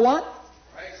fulfill all what?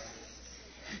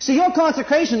 See, your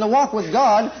consecration to walk with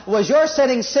God was your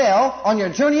setting sail on your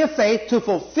journey of faith to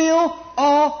fulfill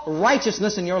all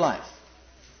righteousness in your life.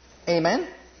 Amen?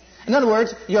 In other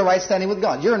words, you're right standing with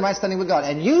God. You're in right standing with God.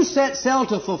 And you set sail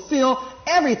to fulfill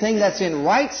everything that's in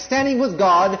right standing with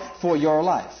God for your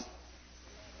life.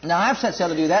 Now, I've set sail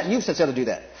to do that, and you've set sail to do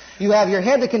that. You have your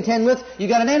head to contend with. You've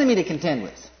got an enemy to contend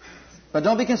with. But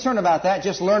don't be concerned about that.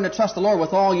 Just learn to trust the Lord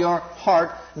with all your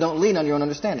heart. Don't lean on your own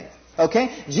understanding.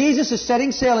 Okay? Jesus is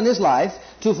setting sail in His life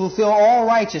to fulfill all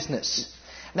righteousness.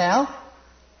 Now,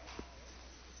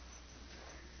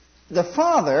 the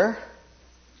Father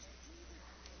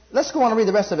Let's go on and read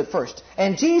the rest of it first.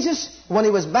 And Jesus, when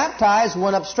he was baptized,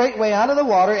 went up straightway out of the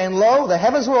water, and lo, the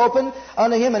heavens were opened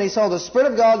unto him, and he saw the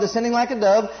Spirit of God descending like a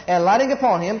dove, and lighting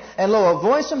upon him. And lo, a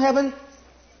voice from heaven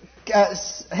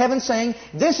saying,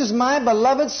 This is my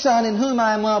beloved Son, in whom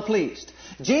I am well pleased.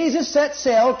 Jesus set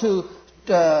sail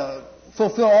to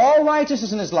fulfill all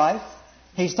righteousness in his life.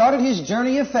 He started his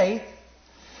journey of faith.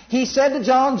 He said to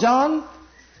John, John,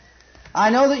 I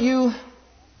know that you,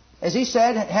 as he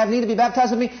said, have need to be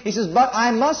baptized with me. He says, but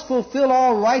I must fulfill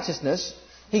all righteousness.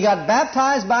 He got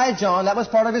baptized by John. That was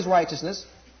part of his righteousness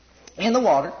in the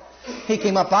water. He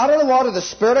came up out of the water. The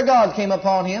Spirit of God came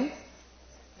upon him.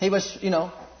 He was,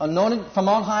 anointed from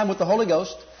on high with the Holy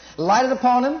Ghost. Lighted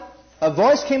upon him. A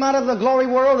voice came out of the glory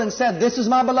world and said, This is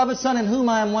my beloved Son, in whom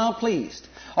I am well pleased.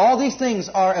 All these things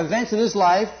are events in his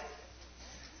life,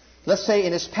 let's say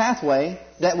in his pathway,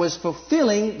 that was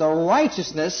fulfilling the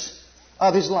righteousness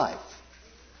of his life.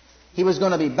 He was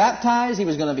going to be baptized. He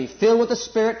was going to be filled with the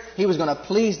Spirit. He was going to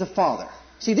please the Father.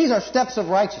 See, these are steps of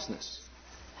righteousness.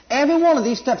 Every one of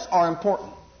these steps are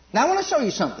important. Now I want to show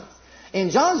you something.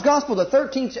 In John's Gospel, the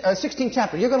 16th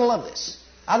chapter, you're going to love this.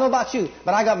 I don't know about you,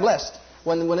 but I got blessed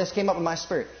when this came up in my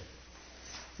spirit.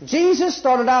 Jesus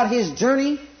started out his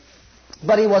journey,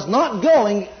 but he was not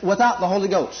going without the Holy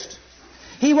Ghost.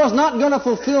 He was not going to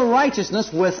fulfill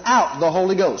righteousness without the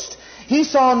Holy Ghost. He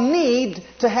saw need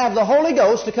to have the Holy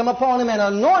Ghost to come upon him and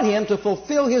anoint him to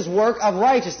fulfill his work of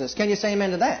righteousness. Can you say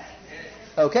amen to that?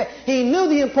 Okay. He knew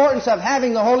the importance of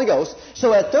having the Holy Ghost.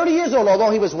 So at 30 years old,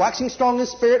 although he was waxing strong in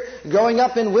spirit, growing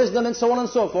up in wisdom and so on and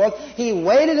so forth, he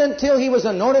waited until he was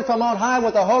anointed from on high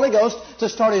with the Holy Ghost to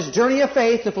start his journey of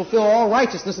faith to fulfill all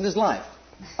righteousness in his life.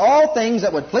 All things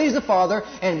that would please the Father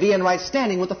and be in right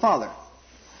standing with the Father.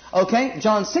 Okay,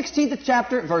 John 16th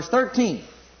chapter, verse 13.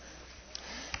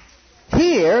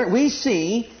 Here we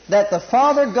see that the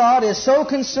Father God is so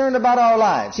concerned about our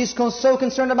lives. He's so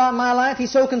concerned about my life.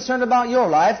 He's so concerned about your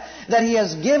life that He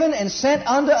has given and sent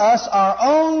unto us our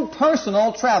own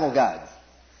personal travel guide.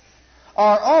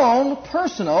 Our own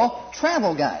personal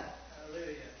travel guide.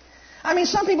 I mean,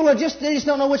 some people they just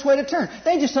don't know which way to turn.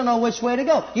 They just don't know which way to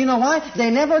go. You know why?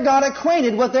 They never got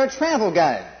acquainted with their travel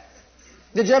guide.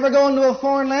 Did you ever go into a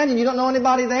foreign land and you don't know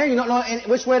anybody there? You don't know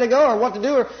which way to go or what to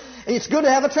do? It's good to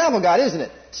have a travel guide, isn't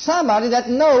it? Somebody that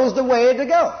knows the way to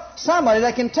go. Somebody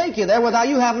that can take you there without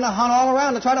you having to hunt all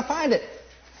around to try to find it.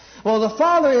 Well, the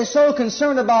Father is so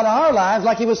concerned about our lives,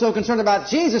 like He was so concerned about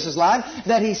Jesus' life,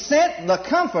 that He sent the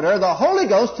Comforter, the Holy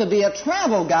Ghost, to be a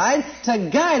travel guide to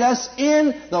guide us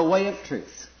in the way of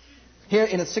truth. Here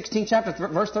in the 16th chapter,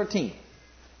 verse 13.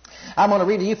 I'm going to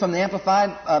read to you from the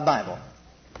Amplified Bible.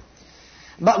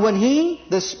 But when He,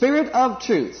 the Spirit of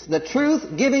truth, the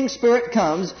truth-giving Spirit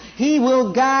comes, He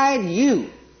will guide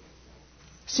you.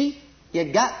 See,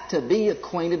 you got to be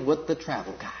acquainted with the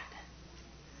travel guide.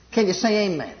 Can you say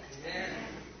amen? Amen.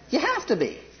 You have to be.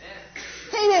 Amen.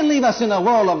 He didn't leave us in a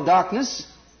world of darkness,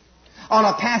 on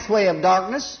a pathway of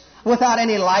darkness, without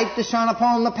any light to shine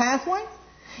upon the pathway.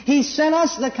 He sent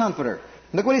us the Comforter.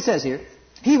 Look what He says here.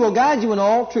 He will guide you in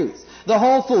all truth, the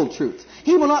whole full truth.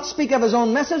 He will not speak of His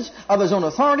own message, of His own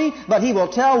authority, but He will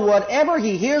tell whatever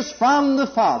He hears from the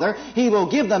Father. He will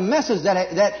give the message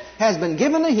that has been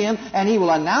given to Him, and He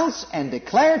will announce and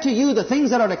declare to you the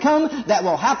things that are to come that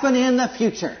will happen in the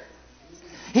future.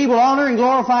 He will honor and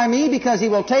glorify me because He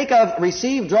will take of,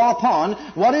 receive, draw upon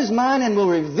what is mine and will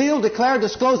reveal, declare,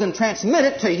 disclose, and transmit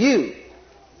it to you.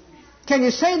 Can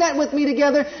you say that with me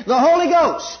together? The Holy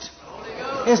Ghost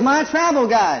is my travel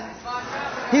guide.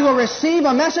 He will receive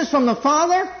a message from the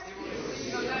Father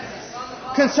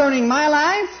concerning my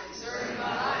life,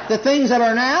 the things that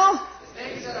are now,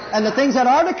 and the things that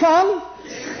are to come,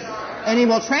 and He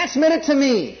will transmit it to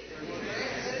me.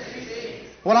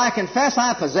 What I confess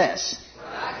I possess.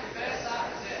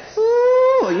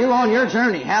 Ooh, you're on your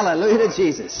journey. Hallelujah to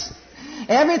Jesus.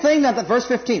 Everything that verse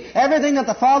 15, everything that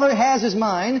the Father has is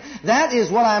mine. That is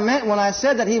what I meant when I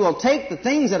said that He will take the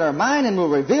things that are mine and will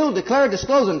reveal, declare,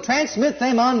 disclose, and transmit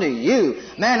them unto you.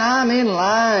 Man, I'm in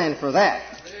line for that.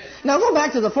 Now go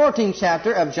back to the 14th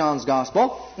chapter of John's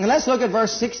Gospel, and let's look at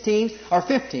verse 16 or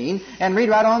 15 and read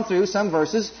right on through some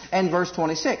verses and verse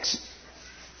 26.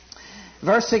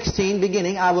 Verse 16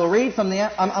 beginning, I will read from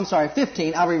the,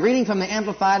 15, I'll be reading from the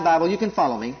Amplified Bible. You can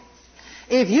follow me.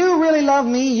 If you really love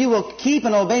me, you will keep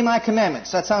and obey my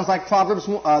commandments. That sounds like Proverbs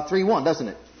 3:1, doesn't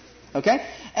it? Okay?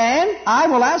 And I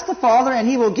will ask the Father, and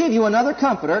He will give you another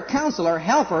Comforter, Counselor,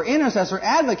 Helper, Intercessor,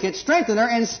 Advocate, Strengthener,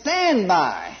 and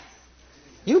Standby.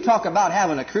 You talk about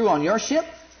having a crew on your ship?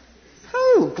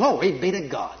 Ooh, glory be to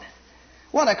God.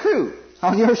 What a crew.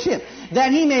 On your ship.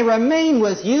 That He may remain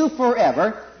with you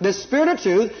forever, the Spirit of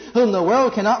truth, whom the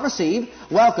world cannot receive,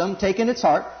 welcome, take in its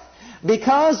heart,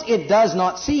 because it does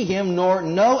not see Him, nor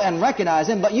know and recognize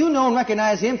Him. But you know and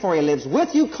recognize Him, for He lives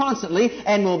with you constantly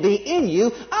and will be in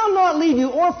you. I'll not leave you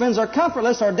orphans or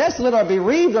comfortless or desolate or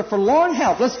bereaved or forlorn,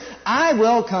 helpless. I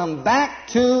will come back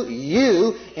to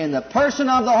you in the person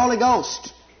of the Holy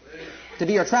Ghost to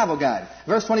be your travel guide.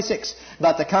 Verse 26.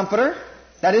 But the Comforter,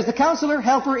 that is the Counselor,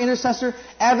 Helper, Intercessor,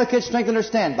 Advocate, Strengthener,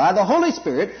 stand by the Holy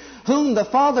Spirit, whom the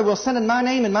Father will send in my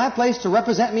name, in my place, to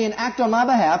represent me and act on my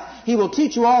behalf. He will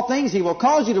teach you all things. He will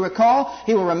cause you to recall.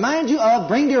 He will remind you of,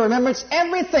 bring to your remembrance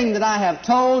everything that I have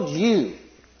told you.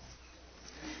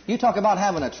 You talk about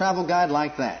having a travel guide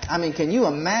like that. I mean, can you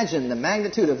imagine the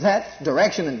magnitude of that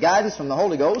direction and guidance from the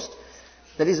Holy Ghost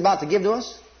that He's about to give to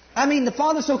us? I mean, the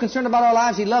Father's so concerned about our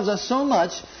lives, He loves us so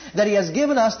much that He has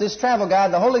given us this travel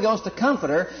guide, the Holy Ghost, the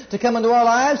Comforter, to come into our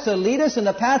lives, to lead us in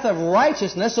the path of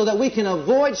righteousness so that we can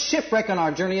avoid shipwreck on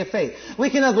our journey of faith. We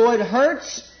can avoid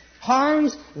hurts,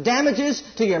 harms, damages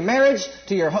to your marriage,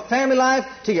 to your family life,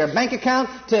 to your bank account,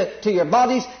 to your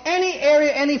bodies, any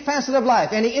area, any facet of life,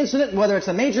 any incident, whether it's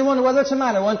a major one or whether it's a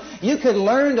minor one. You could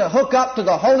learn to hook up to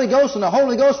the Holy Ghost, and the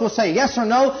Holy Ghost will say yes or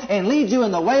no and lead you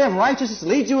in the way of righteousness,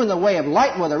 lead you in the way of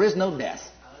light where there is no death.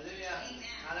 Hallelujah.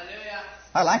 Hallelujah.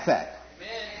 I like that.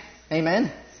 Amen.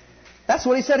 Amen. That's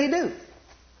what He said He'd do.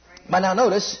 But now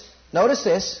notice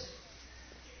this.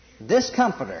 This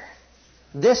Comforter,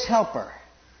 this Helper,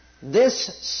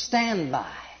 this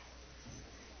standby,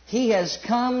 He has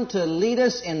come to lead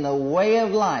us in the way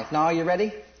of life. Now, are you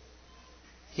ready?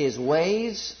 His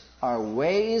ways are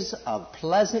ways of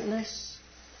pleasantness,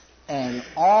 and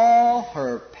all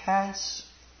her paths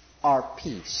are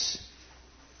peace.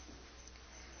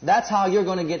 That's how you're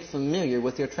going to get familiar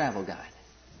with your travel guide.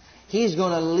 He's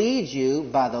going to lead you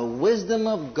by the wisdom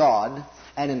of God.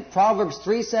 And in Proverbs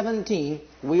 3:17,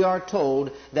 we are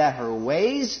told that her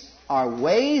ways are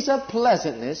ways of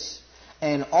pleasantness,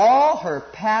 and all her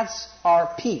paths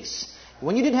are peace.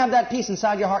 When you didn't have that peace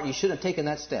inside your heart, you shouldn't have taken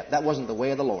that step. That wasn't the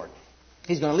way of the Lord.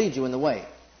 He's going to lead you in the way.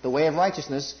 The way of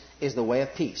righteousness is the way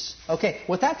of peace. Okay,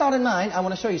 with that thought in mind, I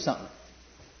want to show you something.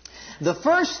 The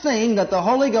first thing that the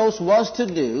Holy Ghost was to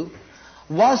do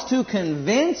was to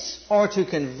convince or to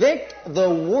convict the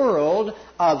world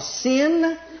of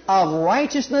sin, of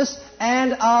righteousness,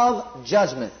 and of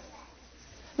judgment.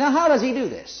 Now, how does He do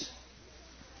this?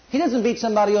 He doesn't beat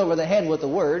somebody over the head with a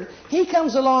word. He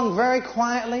comes along very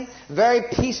quietly, very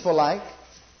peaceful-like,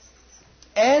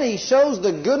 and He shows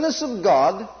the goodness of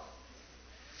God.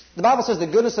 The Bible says the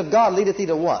goodness of God leadeth thee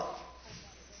to what?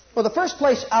 Well, the first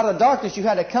place out of darkness you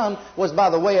had to come was by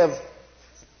the way of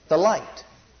the light.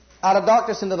 Out of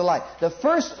darkness into the light. The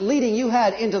first leading you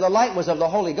had into the light was of the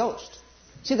Holy Ghost.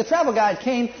 See, the travel guide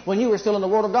came when you were still in the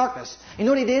world of darkness. You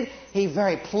know what He did? He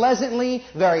very pleasantly,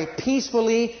 very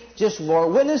peacefully just bore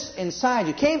witness inside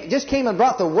you. Just came and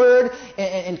brought the Word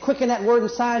and quickened that Word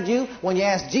inside you when you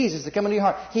asked Jesus to come into your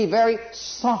heart. He very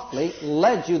softly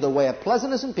led you the way of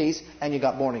pleasantness and peace, and you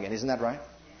got born again. Isn't that right?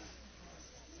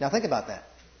 Now think about that.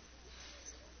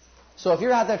 So if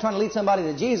you're out there trying to lead somebody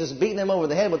to Jesus, beating them over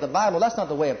the head with the Bible, that's not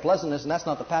the way of pleasantness, and that's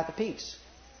not the path of peace.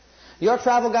 Your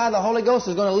travel guide, the Holy Ghost,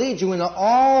 is going to lead you into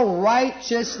all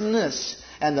righteousness.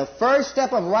 And the first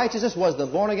step of righteousness was the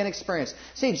born-again experience.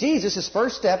 See, Jesus'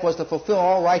 first step was to fulfill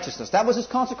all righteousness. That was His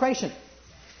consecration.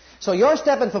 So your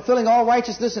step in fulfilling all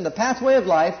righteousness in the pathway of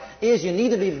life is you need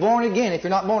to be born again. If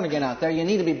you're not born again out there, you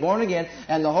need to be born again.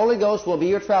 And the Holy Ghost will be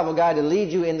your travel guide to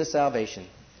lead you into salvation.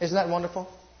 Isn't that wonderful?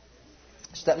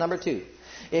 Step number 2.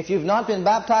 If you've not been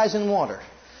baptized in water,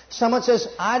 someone says,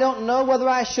 I don't know whether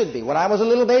I should be. When I was a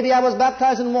little baby, I was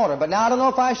baptized in water. But now I don't know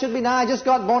if I should be. Now I just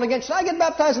got born again. Should I get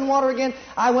baptized in water again?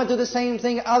 I went through the same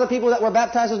thing. Other people that were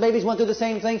baptized as babies went through the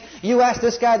same thing. You asked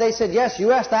this guy, they said yes.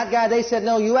 You asked that guy, they said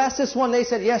no. You asked this one, they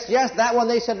said yes, yes. That one,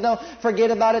 they said no.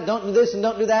 Forget about it. Don't do this and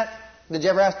don't do that. Did you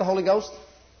ever ask the Holy Ghost?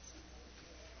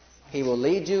 He will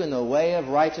lead you in the way of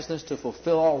righteousness to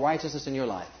fulfill all righteousness in your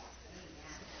life.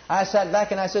 I sat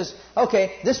back and I says,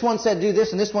 okay, this one said do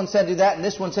this, and this one said do that, and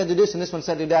this one said do this, and this one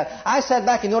said do that. I sat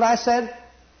back, and you know what I said?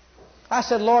 I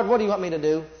said, Lord, what do you want me to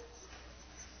do?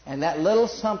 And that little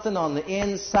something on the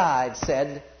inside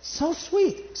said, so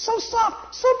sweet, so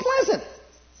soft, so pleasant,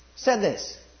 said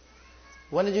this.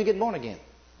 When did you get born again?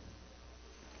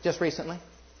 Just recently.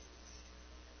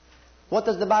 What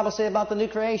does the Bible say about the new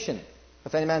creation?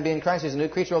 If any man be in Christ, he is a new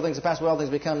creature. All things are passed away, all things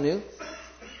become new.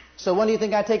 So when do you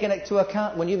think I take it into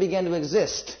account when you began to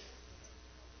exist?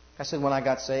 I said, when I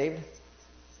got saved.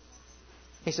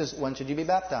 He says, when should you be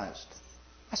baptized?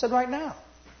 I said, right now.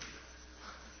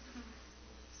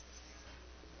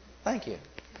 Thank you.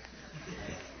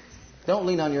 Don't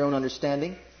lean on your own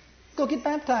understanding. Go get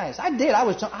baptized. I did. I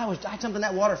jumped in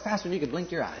that water faster than you could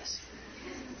blink your eyes.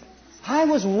 I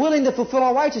was willing to fulfill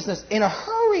all righteousness in a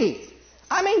hurry.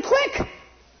 I mean, quick.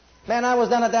 Man, I was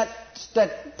down at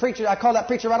that preacher. I called that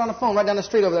preacher right on the phone, right down the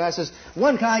street over there. I says,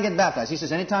 when can I get baptized? He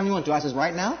says, anytime you want to. I says,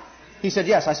 right now? He said,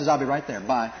 yes. I says, I'll be right there.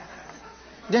 Bye.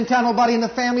 Didn't tell nobody in the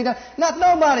family. Not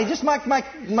nobody. Just my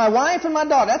wife and my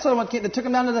daughter. That's what I want. They took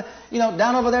him down to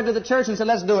down over there to the church and said,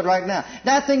 let's do it right now.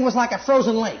 That thing was like a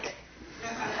frozen lake.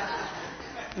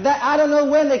 I don't know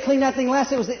when they cleaned that thing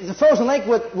last. It was the frozen lake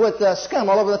with scum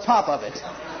all over the top of it.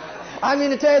 I mean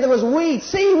to tell you, there was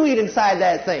seaweed inside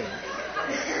that thing.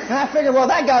 And I figured, well,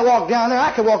 that guy walked down there.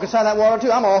 I could walk inside that water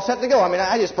too. I'm all set to go. I mean,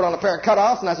 I just put on a pair of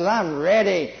cutoffs and I said, I'm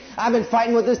ready. I've been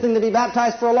fighting with this thing to be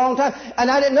baptized for a long time. And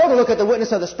I didn't know to look at the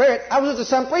witness of the Spirit. I was just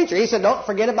some preacher. He said, don't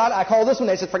forget about it. I called this one.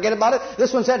 They said, forget about it.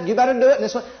 This one said, you better do it. And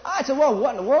this one, I said, well,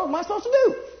 what in the world am I supposed to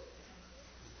do?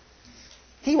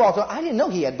 He walked on. I didn't know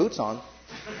he had boots on.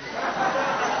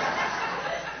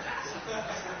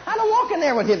 I don't walk in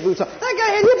there with his boots on. That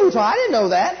guy had his boots on. I didn't know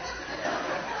that.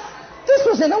 This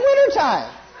was in the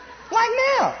wintertime. Like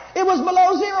now. It was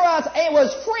below 0 outs. It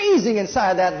was freezing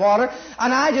inside that water.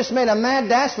 And I just made a mad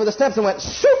dash for the steps and went,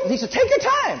 shoot. And he said, take your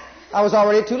time. I was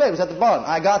already too late. It was at the bottom.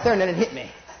 I got there and then it hit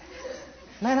me.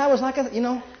 Man, I was like a,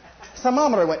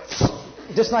 thermometer went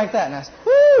just like that. And I said,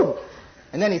 whoo.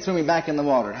 And then he threw me back in the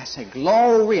water. And I said,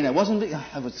 glory. And it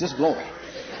was just glory.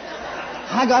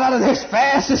 I got out of there as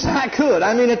fast as I could.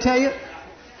 I mean to tell you,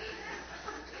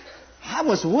 I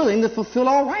was willing to fulfill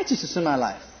all righteousness in my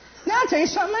life. Now I'll tell you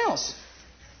something else.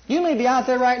 You may be out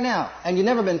there right now and you've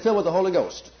never been filled with the Holy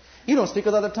Ghost. You don't speak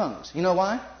with other tongues. You know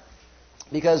why?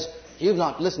 Because you've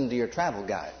not listened to your travel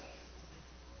guide.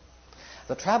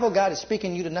 The travel guide is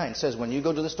speaking to you tonight and says when you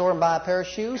go to the store and buy a pair of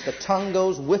shoes, the tongue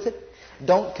goes with it.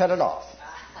 Don't cut it off.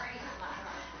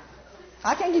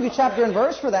 I can't give you chapter and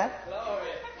verse for that.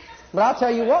 But I'll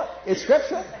tell you what, it's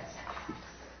Scripture.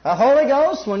 The Holy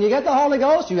Ghost, when you get the Holy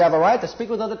Ghost, you have a right to speak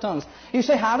with other tongues. You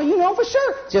say, how do you know for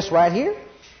sure? Just right here.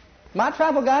 My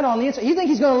travel guide on the inside. You think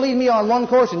He's going to lead me on one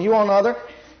course and you on another?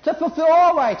 To fulfill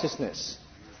all righteousness.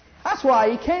 That's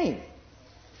why He came.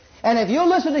 And if you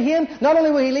listen to Him, not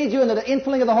only will He lead you into the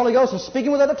infilling of the Holy Ghost and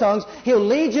speaking with other tongues, He'll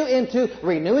lead you into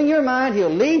renewing your mind. He'll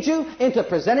lead you into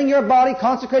presenting your body,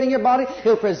 consecrating your body.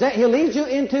 He'll lead you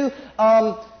into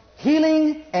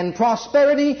healing and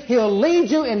prosperity. He'll lead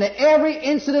you into every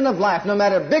incident of life, no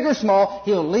matter big or small.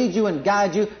 He'll lead you and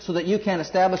guide you so that you can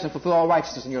establish and fulfill all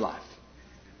righteousness in your life.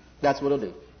 That's what He'll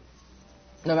do.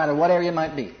 No matter what area it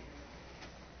might be.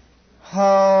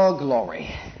 Oh,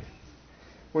 glory.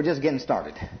 We're just getting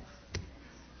started.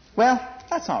 Well,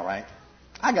 that's all right.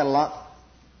 I got a lot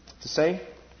to say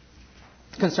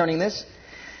concerning this.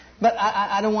 But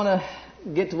I don't want to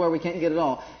get to where we can't get it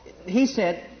all. He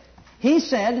said,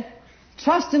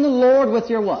 trust in the Lord with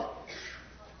your what?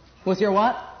 With your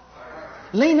what?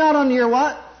 Lean not unto your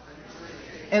what?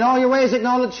 In all your ways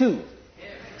acknowledge who?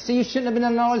 See, you shouldn't have been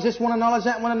acknowledged this one, acknowledge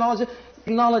that one, acknowledge it.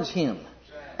 Acknowledge Him.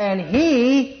 And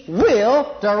He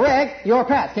will direct your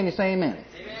path. Can you say amen?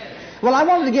 Amen. Well, I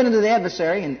wanted to get into the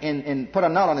adversary and put a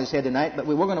knot on his head tonight, but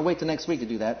we're going to wait till next week to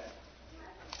do that.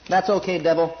 That's okay,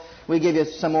 devil. We give you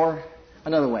some more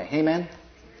another way. Amen?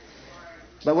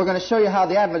 But we're going to show you how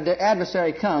the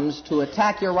adversary comes to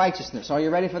attack your righteousness. Are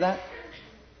you ready for that?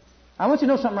 I want you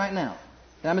to know something right now.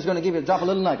 And I'm just going to drop a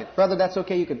little nugget. Brother, that's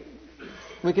okay.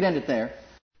 We could end it there.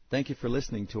 Thank you for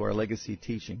listening to our legacy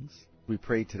teachings. We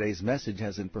pray today's message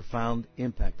has a profound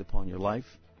impact upon your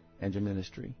life and your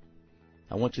ministry.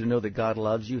 I want you to know that God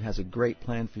loves you, has a great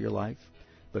plan for your life.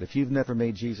 But if you've never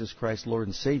made Jesus Christ Lord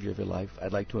and Savior of your life,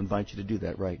 I'd like to invite you to do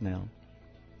that right now.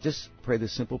 Just pray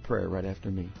this simple prayer right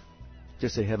after me.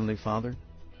 Just say, Heavenly Father,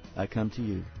 I come to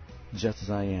you just as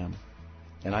I am.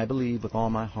 And I believe with all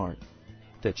my heart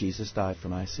that Jesus died for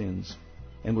my sins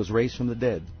and was raised from the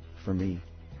dead for me.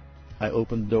 I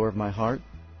open the door of my heart.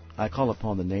 I call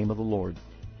upon the name of the Lord.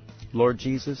 Lord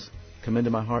Jesus, come into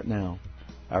my heart now.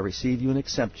 I receive you and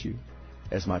accept you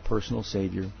as my personal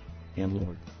Savior and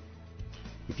Lord.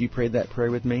 If you prayed that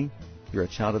prayer with me, you're a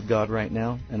child of God right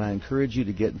now, and I encourage you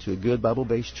to get into a good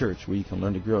Bible-based church where you can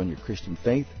learn to grow in your Christian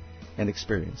faith and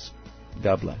experience.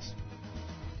 God bless.